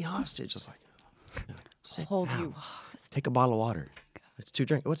can't hold me hostage. Just Hold you. Take a bottle of water. It's 2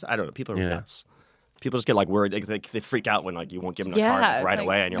 drinks. I don't know. People are nuts. People just get worried. They freak out when you won't give them the card right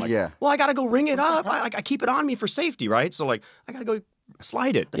away, and you're like, well, I gotta go ring it up. I keep it on me for safety, right? So I gotta go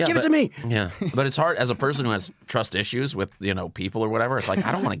slide it. Give it to me. Yeah, but it's hard as a person who has trust issues with people or whatever. It's like,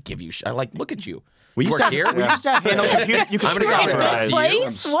 I don't want to give you. Look at you. We used to have handheld computer. You could I'm gonna go This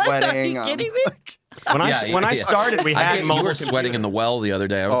place? I'm What? Are sweating, you I'm kidding me? When I started, we had you mobile were sweating in the well the other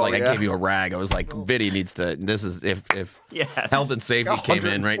day. I was Oh, like, yeah. I gave you a rag. I was like, Vinny needs to. This is if Yes. health and safety came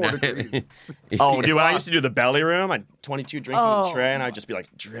in right now. 104 degrees. Oh, dude, when I used to do the belly room, I had 22 drinks in Oh. the tray, and I'd just be like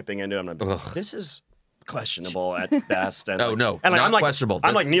dripping into them. I'm like, this is questionable at best. And Oh, like, no, and like, not I'm like, questionable.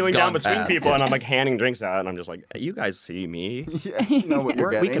 I'm like This kneeling down gone between past. people, and I'm like handing drinks out, and I'm just like, you guys see me? Yeah, you know what you're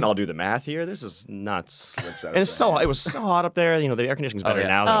We getting. can all do the math here. This is nuts. Slips out And it's of it was so hot up there. You know, the air conditioning's better yeah.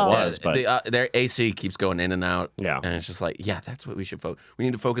 now than Oh. it was, but their AC keeps going in and out. Yeah. And it's just like, yeah, that's what we should focus. We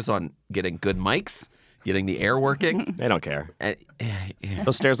need to focus on getting good mics, getting the air working. they don't care. And, yeah.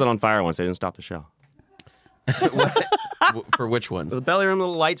 Those stairs lit on fire once. They didn't stop the show. For which ones? The belly room,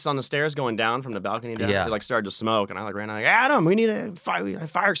 little lights on the stairs going down from the balcony down. Yeah. They like started to smoke, and I like ran out like, Adam, we need a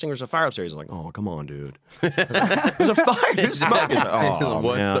fire extinguisher, a fire upstairs. He's like, oh, come on, dude. There's a fire. There's smoke. He's like, oh,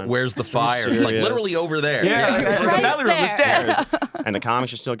 man. Where's the fire? It's like serious? literally over there. Yeah, like, the Right belly room, the there. stairs. And the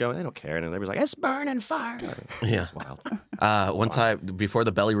comics are still going. They don't care. And everybody's like, it's burning fire. Yeah. It's wild. One time before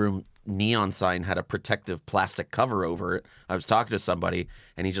the belly room neon sign had a protective plastic cover over it, I was talking to somebody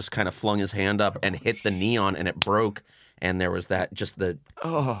and he just kind of flung his hand up and hit the neon and it broke. And there was the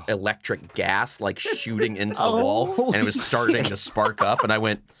electric gas like shooting into the wall, and it was starting to spark up. And I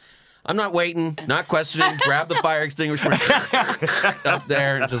went, I'm not waiting, not questioning. Grab the fire extinguisher up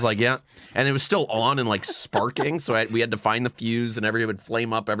there, and just like yeah. And it was still on and like sparking, so we had to find the fuse, and it would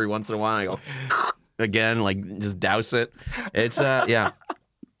flame up every once in a while. I go again, like just douse it. It's yeah.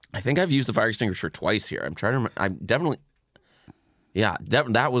 I think I've used the fire extinguisher twice here. I'm trying to remember. I'm definitely. Yeah,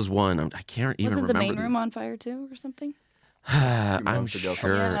 that was one. I can't even Wasn't the remember. main room on fire too, or something? I'm Months ago, sure.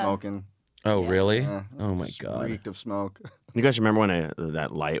 someone was Yeah. smoking. Oh, really? Yeah, Oh my just god. reeked of smoke. You guys remember when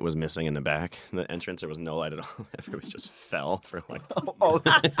that light was missing in the back? The entrance, there was no light at all. Everybody just fell for like. Oh,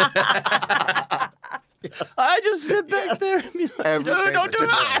 I just sit back there and be like, everything. don't do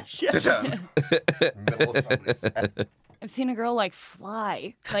that. Middle of somebody's set. I've seen a girl like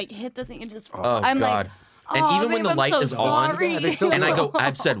fly, like hit the thing and just. Oh I'm god. like, And "Aw, even when babe, the I'm light so is on, sorry." and I go,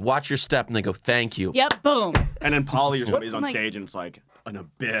 I've said, watch your step, and they go, thank you. Yep, boom. And then Polly or somebody's on like- stage and it's like an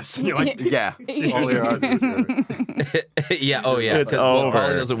abyss. And you're like, Yeah, all your arguments. Yeah. Oh yeah. It's Well, over.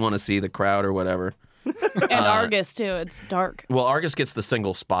 Polly doesn't want to see the crowd or whatever. And Argus too. It's dark. Well, Argus gets the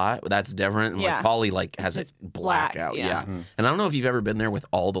single spot. That's different. And Yeah. like Polly like has It's it black black, out. yeah. Yeah. And I don't know if you've ever been there with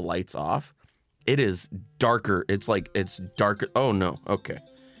all the lights off. It is darker. It's darker. Oh no. Okay.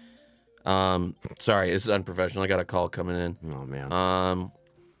 Sorry, this is unprofessional. I got a call coming in. oh man.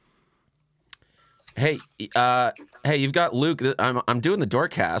 Hey, you've got Luke. I'm doing the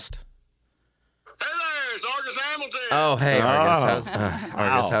Doorcast. Hey there, it's Argus Hamilton. Oh, hey, Argus. Oh. Argus,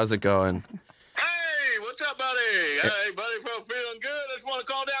 Wow. how's it going? Hey, what's up, buddy? Hey, buddy, feeling good? I just want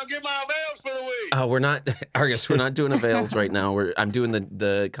to call down and get my avails for the week. Oh, we're not, Argus. We're not doing avails right now. I'm doing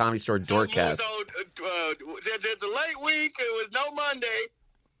the Comedy Store Doorcast. So, since it's a late week, it was no Monday.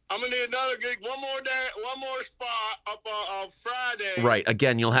 I'm gonna need another gig, one more spot up on Friday. Right.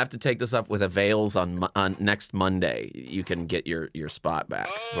 Again, you'll have to take this up with avails on next Monday. You can get your spot back.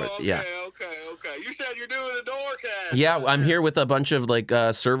 Oh, okay, Yeah. okay. You said you're doing a Doorcast. Yeah, I'm here with a bunch of like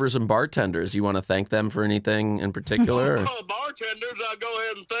servers and bartenders. You want to thank them for anything in particular? or- Oh, the bartenders, I'll go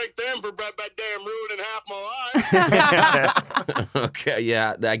ahead and thank them for about damn ruining half my life. Okay,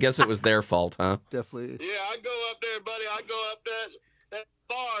 yeah. I guess it was their fault, huh? Definitely. Yeah, I go up there, buddy. I go up that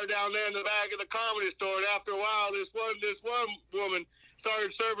bar down there in the back of the Comedy Store, and after a while, this one woman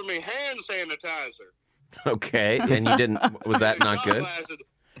started serving me hand sanitizer. Okay, and you didn't. Was that not good?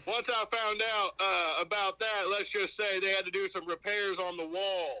 Once I found out about that, let's just say they had to do some repairs on the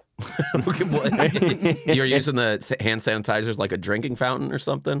wall. Okay, what? You're using the hand sanitizers like a drinking fountain or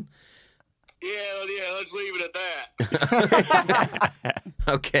something? Yeah, let's leave it at that.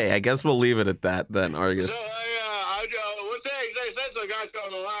 Okay, I guess we'll leave it at that then, Argus. So, what's that? Since I got you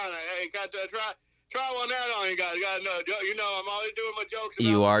on the line, I got to try one out on you guys. You gotta know, I'm always doing my jokes about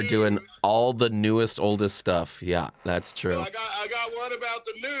You are the doing news. all the newest, oldest stuff. Yeah, that's true. So I got one about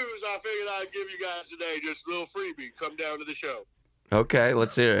the news. I figured I'd give you guys today, just a little freebie. Come down to the show. Okay,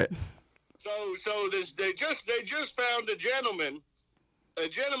 let's hear it. So they just found a gentleman. A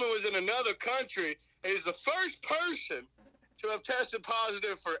gentleman was in another country, and he's the first person to have tested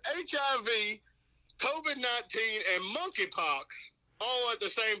positive for HIV, COVID-19, and monkeypox all at the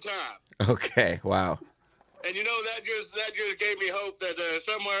same time. Okay, wow. And that just gave me hope that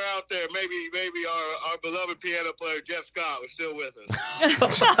somewhere out there, maybe our beloved piano player Jeff Scott was still with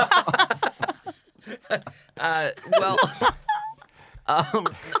us. Well,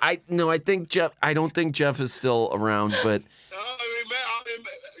 I think Jeff. I don't think Jeff is still around, but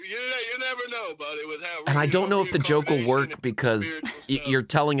You never know. know, buddy, with how. And I don't know if the joke will work reincarnation because and spiritual you're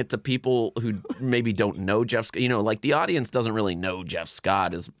telling it to people who maybe don't know Jeff Scott. You know, like the audience doesn't really know Jeff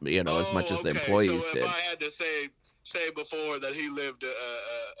Scott as as much as the employees so did. If I had to say before that he lived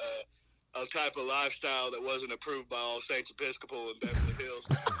a type of lifestyle that wasn't approved by All Saints Episcopal in Beverly Hills.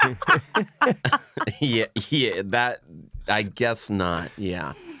 yeah, that I guess not.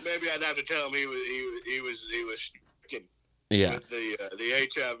 Yeah. Maybe I'd have to tell him he was stricken with the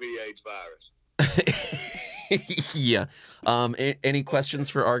HIV/AIDS virus. Yeah. Any questions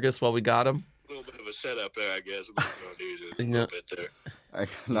for Argus while we got him? A little bit of a setup there, I guess. I'm going to use it a No. little bit there. I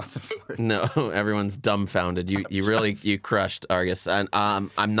got nothing for it. No, everyone's dumbfounded. You really crushed, Argus. And I'm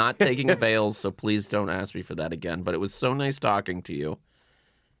not taking avails, so please don't ask me for that again. But it was so nice talking to you.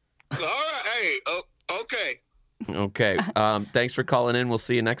 All right. Hey. Okay. Okay. Thanks for calling in. We'll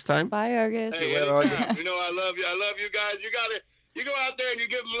see you next time. Bye, Argus. Hey, anytime. You know I love you. I love you guys. You go out there and you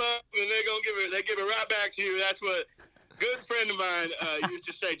give them love, and they're gonna give it right back to you. That's what a good friend of mine used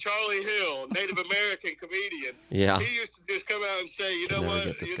to say. Charlie Hill, Native American comedian. Yeah. He used to just come out and say, you know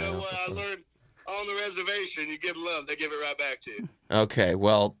what I learned on the reservation. You give them love, they give it right back to you. Okay.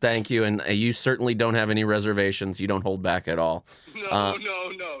 Well, thank you. And you certainly don't have any reservations. You don't hold back at all. No.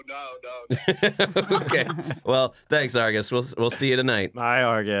 Okay. Well, thanks, Argus. We'll see you tonight. Bye,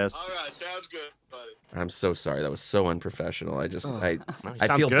 Argus. All right, sounds good, buddy. I'm so sorry. That was so unprofessional. I sounds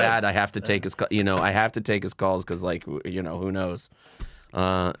feel good. bad. I have to take his I have to take his calls because who knows.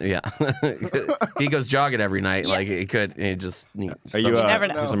 Yeah. He goes jogging every night. Yeah. Like he just. Are you never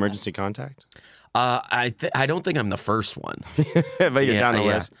know. his emergency contact? I don't think I'm the first one. But you're down the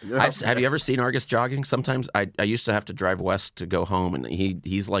list. Have you ever seen Argus jogging? Sometimes I used to have to drive west to go home, and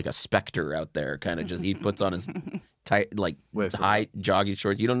he's like a specter out there. Kind of just he puts on his tight high jogging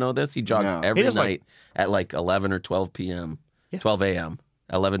shorts. You don't know this? He jogs every night at 11 or 12 p.m. 12 a.m.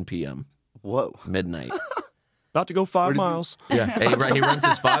 11 p.m. Whoa. Midnight. About to go 5 miles. Yeah, he runs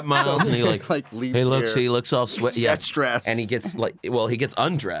his 5 miles, and he leaves he looks all sweat. Yeah, dressed. and he gets he gets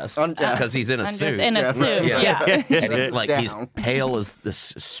undressed because he's in a suit. In a suit, yeah. And he's he's Down. pale as the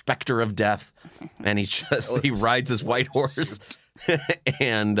specter of death, and he rides his white horse,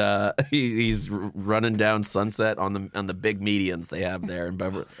 and he's running down Sunset on the big medians they have there in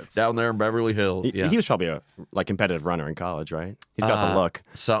down there in Beverly Hills. Yeah, He was probably a competitive runner in college, right? He's got the look.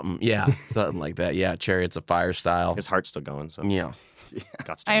 something like that. Yeah, Chariots of Fire style. His heart's still going, so Yeah. got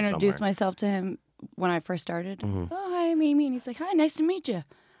I started introduced somewhere. myself to him when I first started. Mm-hmm. Oh, hi, I'm Aimee. And he's like, hi, nice to meet you.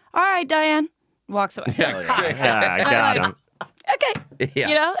 All right, Diane. Walks away. Yeah, I got him. Okay.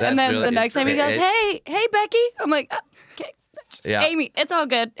 Yeah, And then that's the next time he goes, hey, Becky. I'm like, oh, okay. Yeah. Aimee, it's all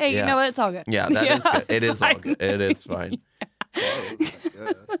good. Hey, Yeah. you know what? It's all good. Yeah, that is good. It is all fine. good. It is fine.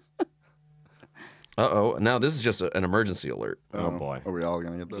 Uh-oh. Now this is just an emergency alert. Oh, boy. Are we all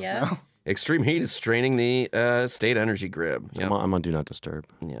going to get this Yeah. now? Extreme heat is straining the state energy grid. Yeah, I'm on Do Not Disturb.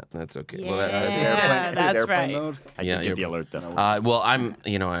 yeah, that's okay. Yeah. Well, Yeah, that's airplane right. mode? I Yeah, did you're- get the alert, though. well, I'm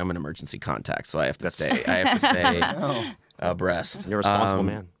an emergency contact, so I have to stay. I have to stay abreast. You're a responsible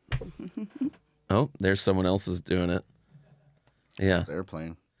man. Oh, there's someone else is doing it. Yeah. It's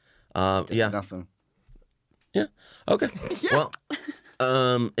airplane. Yeah. Nothing. Yeah. Okay. Well,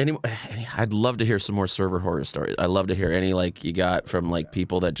 anyway, I'd love to hear some more server horror stories. I'd love to hear any you got from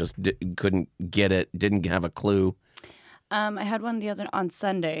people that just couldn't get it, didn't have a clue. I had one on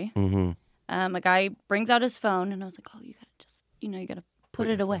Sunday. Mm-hmm. A guy brings out his phone, and I was like, oh, you got to just, you got to put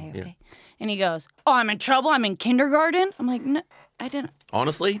it away, okay? And he goes, oh, I'm in trouble. I'm in kindergarten. I'm like, no, I didn't.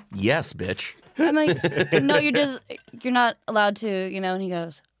 Honestly, yes, bitch. I'm like, no, you're not allowed to, And he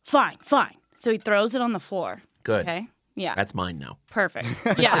goes, fine. So he throws it on the floor. Good. Okay. Yeah. That's mine now. Perfect.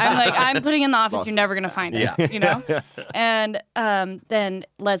 Yeah. I'm like, I'm putting it in the office. You're never going to find it. Yeah. And then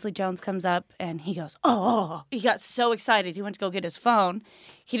Leslie Jones comes up and he goes, oh, he got so excited. He went to go get his phone.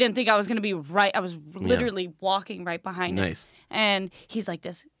 He didn't think I was going to be right. I was literally walking right behind him. Nice. And he's like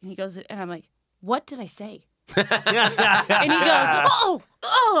this. And he goes, and I'm like, what did I say? And he goes,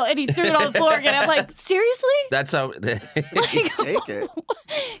 oh, and he threw it on the floor again. I'm like, seriously? That's how. Take it.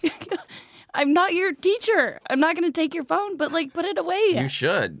 I'm not your teacher. I'm not going to take your phone, but put it away. You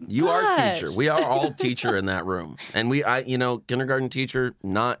should. You are Gosh. teacher. We are all teacher in that room. And kindergarten teacher,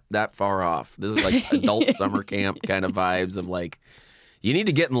 not that far off. This is adult summer camp kind of vibes of you need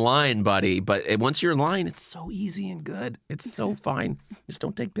to get in line, buddy. But once you're in line, it's so easy and good. It's so fine. Just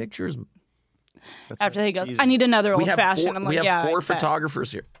don't take pictures. After he goes, I need another old fashioned. I'm like, we have 4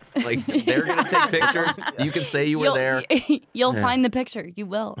 photographers here. They're going to take pictures. You can say you were there. You'll find the picture. You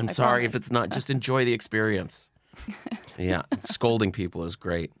will. I'm sorry if it's not. Just enjoy the experience. Yeah. Scolding people is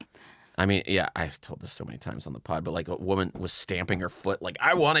great. I mean, yeah, I've told this so many times on the pod, but like a woman was stamping her foot, like,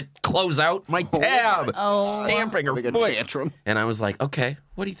 I want to close out my tab. Oh. Stamping her Like a foot. tantrum. And I was like, okay,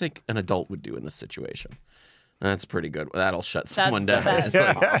 what do you think an adult would do in this situation? That's pretty good. That'll shut someone the down. best. It's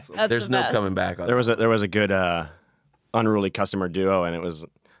like, That's there's the no best. coming back on There was a good unruly customer duo, and it was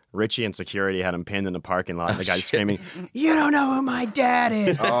Richie and security had him pinned in the parking lot. And the guy's screaming, "You don't know who my dad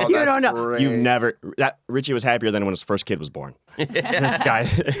is. Oh, you that's don't know." great. You never. That Richie was happier than when his first kid was born. This guy.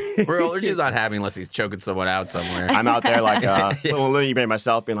 We're just not happy unless he's choking someone out somewhere. I'm out there like little eBay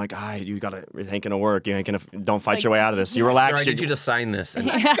myself, being like, you gotta, it ain't gonna work. You ain't gonna, don't fight Like, your way out of this. You yeah. relax. Sorry, I you- need you to sign this.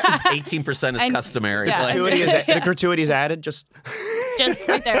 18% is And- customary. yeah. Like- the gratuity is added. Just Just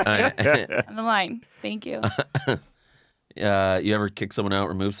right there Uh, on the line. Thank you. you ever kick someone out,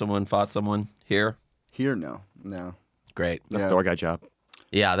 remove someone, fought someone here? Here, no. Great. that's Yeah. the door guy job.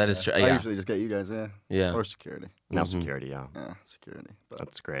 Yeah, that is true. I Yeah. usually just get you guys, Yeah. or security. Now security, yeah. Yeah, security. But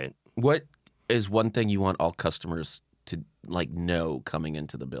That's great. What is one thing you want all customers to like know coming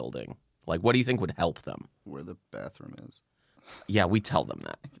into the building? Like, what do you think would help them? where the bathroom is. Yeah, we tell them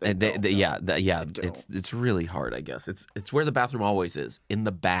that. They And don't, yeah. They don't. It's really hard, I guess. It's where the bathroom always is, in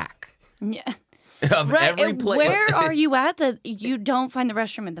the back Yeah. of Right. every and place. Where are you at that you don't find the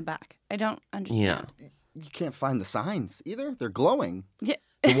restroom in the back? I don't understand. Yeah. You can't find the signs either. They're glowing. Yeah.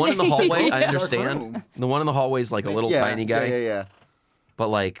 The one in the hallway, I Yeah. understand. room. The one in the hallway is like a little Yeah, tiny guy. Yeah. But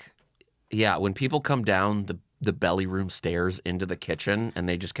like, yeah, when people come down the belly room stairs into the kitchen and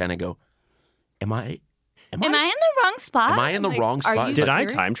they just kind of go, Am I Am I in the wrong spot? Am I in the wrong are spot? you Did I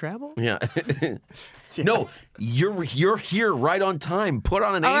serious? time travel? Yeah. No, you're here right on time. Put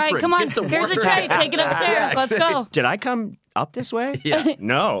on an All apron. right, come on. Get to Here's a work. tray. Take it upstairs. Let's go. Did I come up this way? Yeah.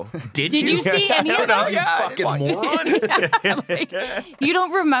 No. Did Did you see any of No, those? you fucking moron. Like, you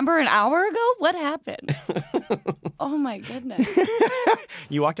don't remember an hour ago? What happened? Oh my goodness.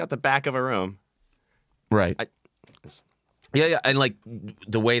 You walked out the back of a room. Right. I- Yeah, and like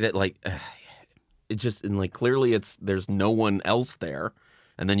the way that like it just and like clearly there's no one else there,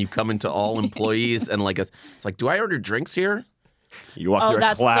 and then you come into all employees and like it's like, do I order drinks here? You walk Oh, through a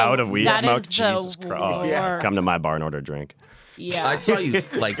that's cloud the- of weed that smoke. is the Jesus Christ. Oh, worst. Come to my bar and order a drink. Yeah. I saw you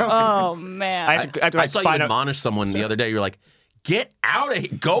like Oh man. I have to I saw you find out. admonish someone the other day. You were like, "Get out of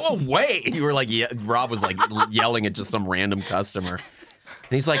here! Go away!" You were like, Rob was like yelling at just some random customer.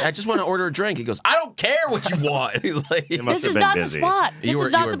 And he's like, "I just want to order a drink." He goes, "I don't care what you want." He's like, You must this have is been not busy. the spot. This "You were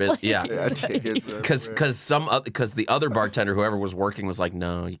is not you were the busy." place. Yeah, Yeah, tickets. because the other bartender, whoever was working, was like,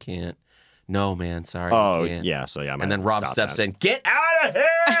 "No, you can't. No, man, sorry, Oh, you can't." yeah. So, yeah. I might And then have to Rob stop steps that. in, "Get out of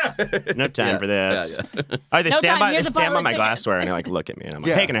here!" No time for this. Yeah. All right, they No stand time. by. They Here's a stand by bottle my of glassware and they like look at me and I'm like,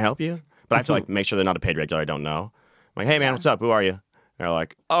 Yeah. "Hey, can I help you?" But I have to like make sure they're not a paid regular I don't know. I'm like, "Hey, man, what's up? Who are you?" They're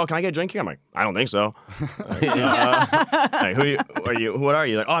like, "Oh, can I get a drink here?" I'm like, "I don't think so." Like, like, who are you? What are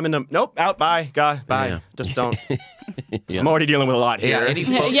you? Like, "Oh, I'm in the nope out. Bye, guy. Bye. Yeah. Just don't." Yeah. I'm already dealing with a lot Yeah, here. and he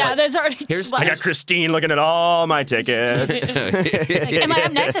spoke Yeah, like- there's already. Here's- I got Christine looking at all my tickets. Am I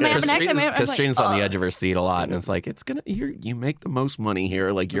up next? Am I up next? Am I up? I'm like, Christine's on the oh. edge of her seat a lot, and it's like you make the most money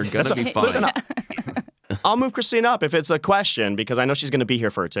here. Like you're gonna be fine. Listen, I'll move Christine up if it's a question because I know she's going to be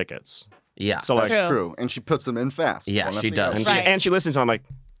here for her tickets. Yeah. So like, True. True, and she puts them in fast. Yeah, One she after the does. other. and, Right. she listens. And I'm like,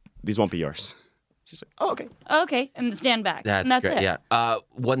 these won't be yours. She's like, "Oh, okay." Okay, and stand back. That's, and that's great. it. Yeah.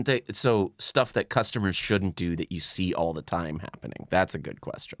 One thing. So stuff that customers shouldn't do that you see all the time happening. That's a good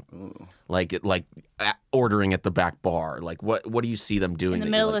question. Like ordering at the back bar. Like what do you see them doing? In the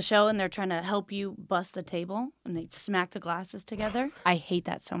that middle you're of the show, and they're trying to help you bust the table, and they smack the glasses together. I hate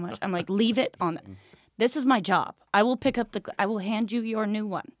that so much. I'm like, leave it on. This is my job. I will pick up I will hand you your new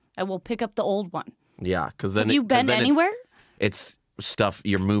one. I will pick up the old one. Yeah, because then Have you been anywhere? It's stuff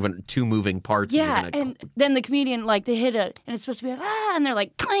you're moving two moving parts. and you're Yeah, gonna- and then the comedian like they hit and it's supposed to be like, and they're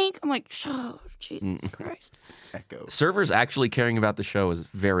like clank. I'm like, oh, Jesus Christ. Echo. servers actually caring about the show is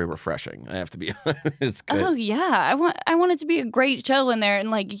very refreshing. I have to be honest. It's good. Oh yeah, I want it to be a great show in there,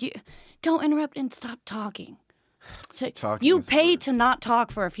 and like you don't interrupt and stop talking. So Talking you is pay first. to not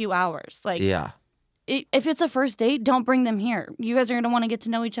talk for a few hours. Like Yeah. if it's a first date, don't bring them here. You guys are gonna want to get to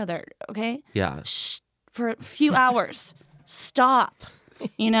know each other, okay? Yeah. Shh, for a few hours, stop.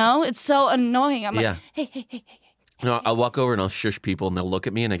 You know, it's so annoying. I'm Yeah. like, hey. No, I'll walk over and I'll shush people and they'll look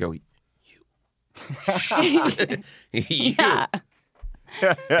at me and I go, "You." You. Yeah.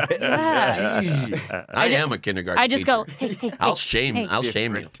 Yeah. I am a kindergarten I just go, teacher. hey. I'll shame hey. I'll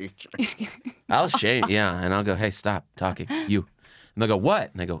shame you. Great teacher. I'll shame, yeah, and I'll go, "Hey, stop talking, you." And they'll go,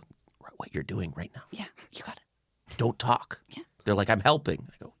 "What?" And I go, "What you're doing right now. Yeah, you got it. Don't talk." Yeah. They're like, "I'm helping."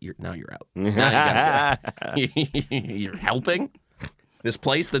 I go, Now you're out. Now you gotta go. You're helping? This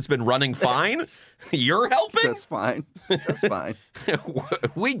place that's been running fine, you're helping? That's fine. That's fine.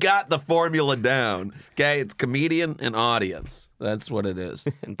 We got the formula down, okay? It's comedian and audience. That's what it is.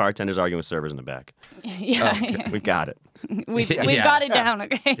 And bartenders arguing with servers in the back. Yeah. We've got it. We've got it down,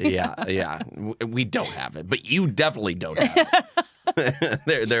 okay? Yeah. We don't have it, but you definitely don't have it.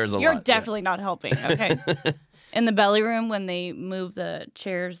 There's a lot. You're definitely not helping, okay? In the belly room, when they move the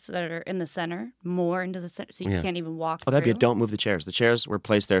chairs that are in the center more into the center, so you can't even walk Oh, that'd be through. don't move the chairs. The chairs were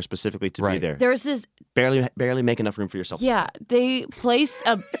placed there specifically to be there. There's this... Barely make enough room for yourself. Yeah, they placed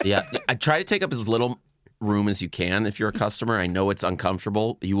a... Yeah, I try to take up as little room as you can. If you're a customer, I know it's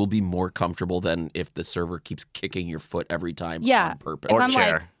uncomfortable. You will be more comfortable than if the server keeps kicking your foot every time on purpose. Or I'm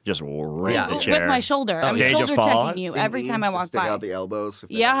chair. like- Just rip the chair. With my shoulder. I'm Stage a shoulder fall. checking you every time I walk stick by. out the elbows. If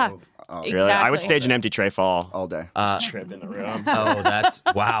they Yeah. don't move. Oh, Exactly. Really? I would stage an empty tray fall. all day. Trip in the room.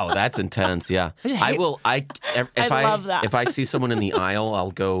 Oh, that's intense. Yeah, I will. If I love that. If I see someone in the aisle,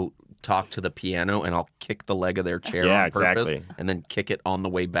 I'll go talk to the piano and I'll kick the leg of their chair Yeah, on purpose, exactly. and then kick it on the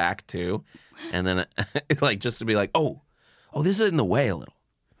way back too, and then like just to be like, oh, this is in the way a little,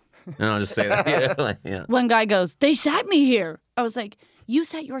 and I'll just say that. Yeah. One guy goes, "They sat me here." I was like, "You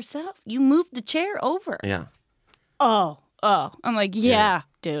sat yourself? You moved the chair over." Yeah. Oh. I'm like, yeah.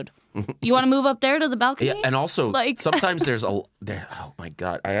 Dude. You want to move up there to the balcony? Yeah, and also Like- sometimes oh my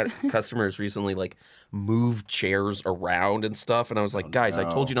God, I had customers recently like move chairs around and stuff, and I was like, guys, I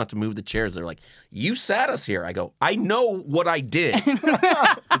told you not to move the chairs. They're like, you sat us here. I go, I know what I did.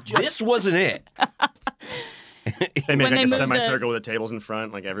 This wasn't it. They made When like they a moved semicircle with the tables in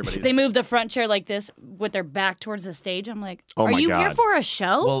front, like everybody's. They moved the front chair like this with their back towards the stage. I'm like, Oh are my you here God. for a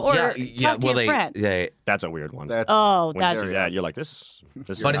show? Well, or yeah. talk to Well, your friend? That's a weird one. That's Oh, when that's... you see that, you're like, this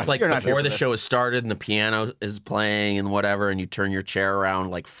is But it's like you're not here before for the this. show has started and the piano is playing and whatever, and you turn your chair around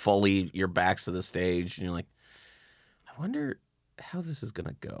like fully, your back's to the stage, and you're like, I wonder how this is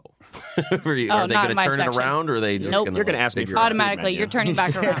gonna go. Are they not gonna in my turn it section. around, or are they just Nope. gonna? You're gonna like, ask me figure for it out? Automatically, menu. you're turning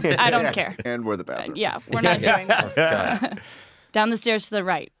back around. I don't care. and we're the bathroom. Yeah, we're not doing this. God. Down the stairs to the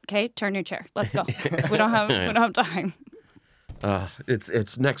right. Okay, turn your chair. Let's go. We don't have time.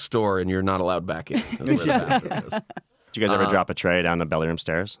 It's next door, and you're not allowed back in. That's where the bathroom is. Did you guys ever drop a tray down the belly room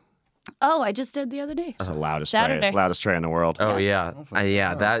stairs? Oh, I just did the other day. It's the loudest Saturday. tray in the world. Oh yeah,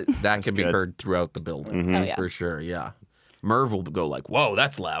 that can be good. heard throughout the building Oh, yeah. for sure. Yeah, Merv will go like, "Whoa,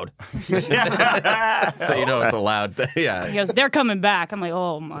 that's loud," so you know it's a loud thing. He Yeah, goes, they're coming back. I'm like,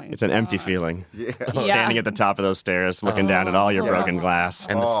 oh my. It's an empty feeling. Yeah. Standing at the top of those stairs, looking down at all your broken glass.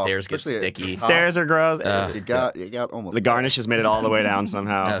 and the Oh, stairs get especially at sticky. top. Stairs are gross. You got almost The garnish has made it all the way down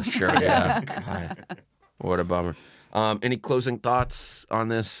somehow. Oh, sure, yeah. God, what a bummer. Any closing thoughts on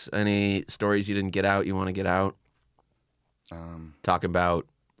this? Any stories you didn't get out you want to get out? Talking about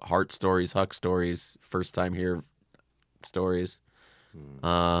heart stories, Huck stories, first time here stories.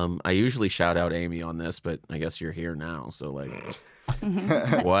 I usually shout out Aimee on this, but I guess you're here now, so like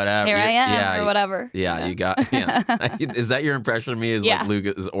whatever. Here I am, Yeah, or whatever. Yeah, you got. Yeah, is that your impression of me? Is Yeah. like Luke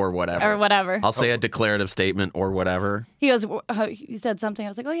is, or whatever? Or whatever. I'll say a declarative statement or whatever. He goes, he said something. I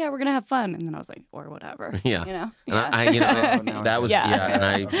was like, oh yeah, we're gonna have fun. And then I was like, or whatever. Yeah, You know. And I you know, now that was Yeah. and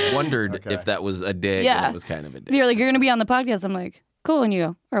I wondered Okay. if that was a dig. Yeah. And it was kind of a dig. You're like, you're gonna be on the podcast. I'm like, cool, and you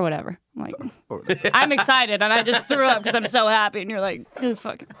go, or whatever. I'm like, I'm excited, and I just threw up because I'm so happy. And you're like, oh,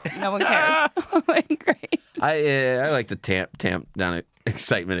 fuck, no one cares. I'm like, great. I like to tamp down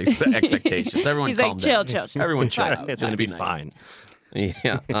excitement expectations. Everyone He's calm like, down. chill. Everyone chill Fine. out. It's Just gonna be fine. Yeah.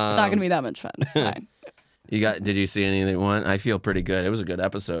 It's not gonna be that much fun. It's fine. Did you see anything? I feel pretty good. It was a good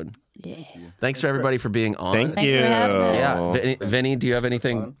episode. Yeah. Thanks for everybody for being on. Thank Thanks you. for having us. Yeah, Vinny, do you have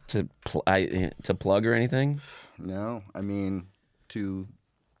anything to plug or anything? No, I mean, to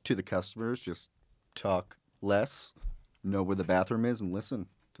the customers, just talk less, know where the bathroom is, and listen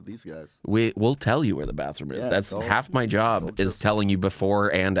to these guys. We'll tell you where the bathroom is. Yeah, That's don't- half my job don't is just- telling you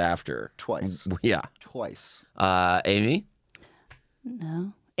before and after. Twice. Yeah. Twice. Aimee?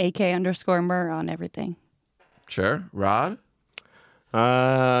 No. AK_Murr on everything. Sure. Rob?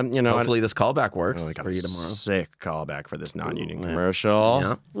 Hopefully Hopefully this callback works we got for you a tomorrow. sick callback for this non-union commercial.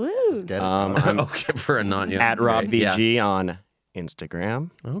 Yeah. Woo. Get it? I'm Okay, for a non at RobVG on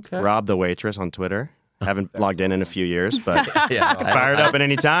Instagram. Okay. Rob the Waitress on Twitter. Haven't logged in a few years, but Yeah. fired up at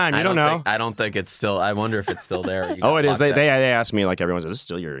any time. You don't know. I don't think it's still. I wonder if it's still there. You Oh, got it is. locked They out. asked me, like, everyone says, is this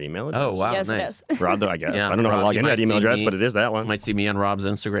still your email address? Oh wow, Yes, it nice. is. Rob, I guess. Yeah, I don't know how to Rob, log you into might that email see address, me- but it is that one. Might see me on Rob's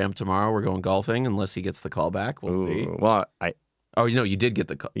Instagram tomorrow. We're going golfing unless he gets the call back. We'll see. Ooh, well, Oh, you did get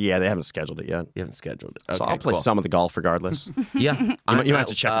the call. yeah, they haven't scheduled it yet. You haven't scheduled it. Okay, So I'll play cool. some of the golf regardless. Yeah, You might have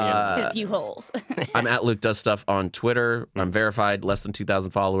to check me in. Hit a few holes. I'm at Luke Does Stuff on Twitter. I'm verified, less than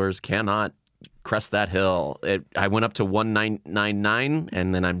 2,000 followers. Cannot crest that hill. I went up to 1999,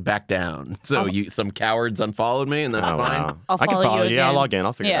 and then I'm back down. So some cowards unfollowed me, and that's fine. Wow. I'll I can follow follow you you. Yeah, I'll again. log in.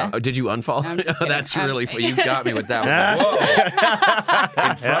 I'll figure it Yeah. out. Oh, did you unfollow? I'm just Oh, that's kidding. really funny. You got me with that. I was like,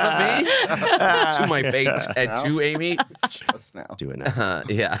 whoa. In front of me? To my face. And to Aimee? Just now. Do it now.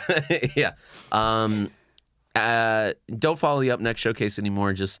 Yeah. Yeah. Don't follow the Up Next showcase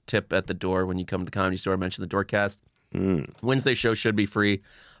anymore. Just tip at the door when you come to the Comedy Store. Mention the Doorcast. Wednesday show should be free.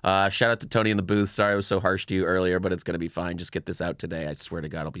 Shout out to Tony in the booth. Sorry I was so harsh to you earlier, but it's going to be fine. Just get this out today. I swear to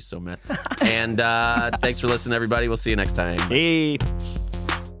God, I'll be so mad. And thanks for listening, everybody. We'll see you next time. Hey.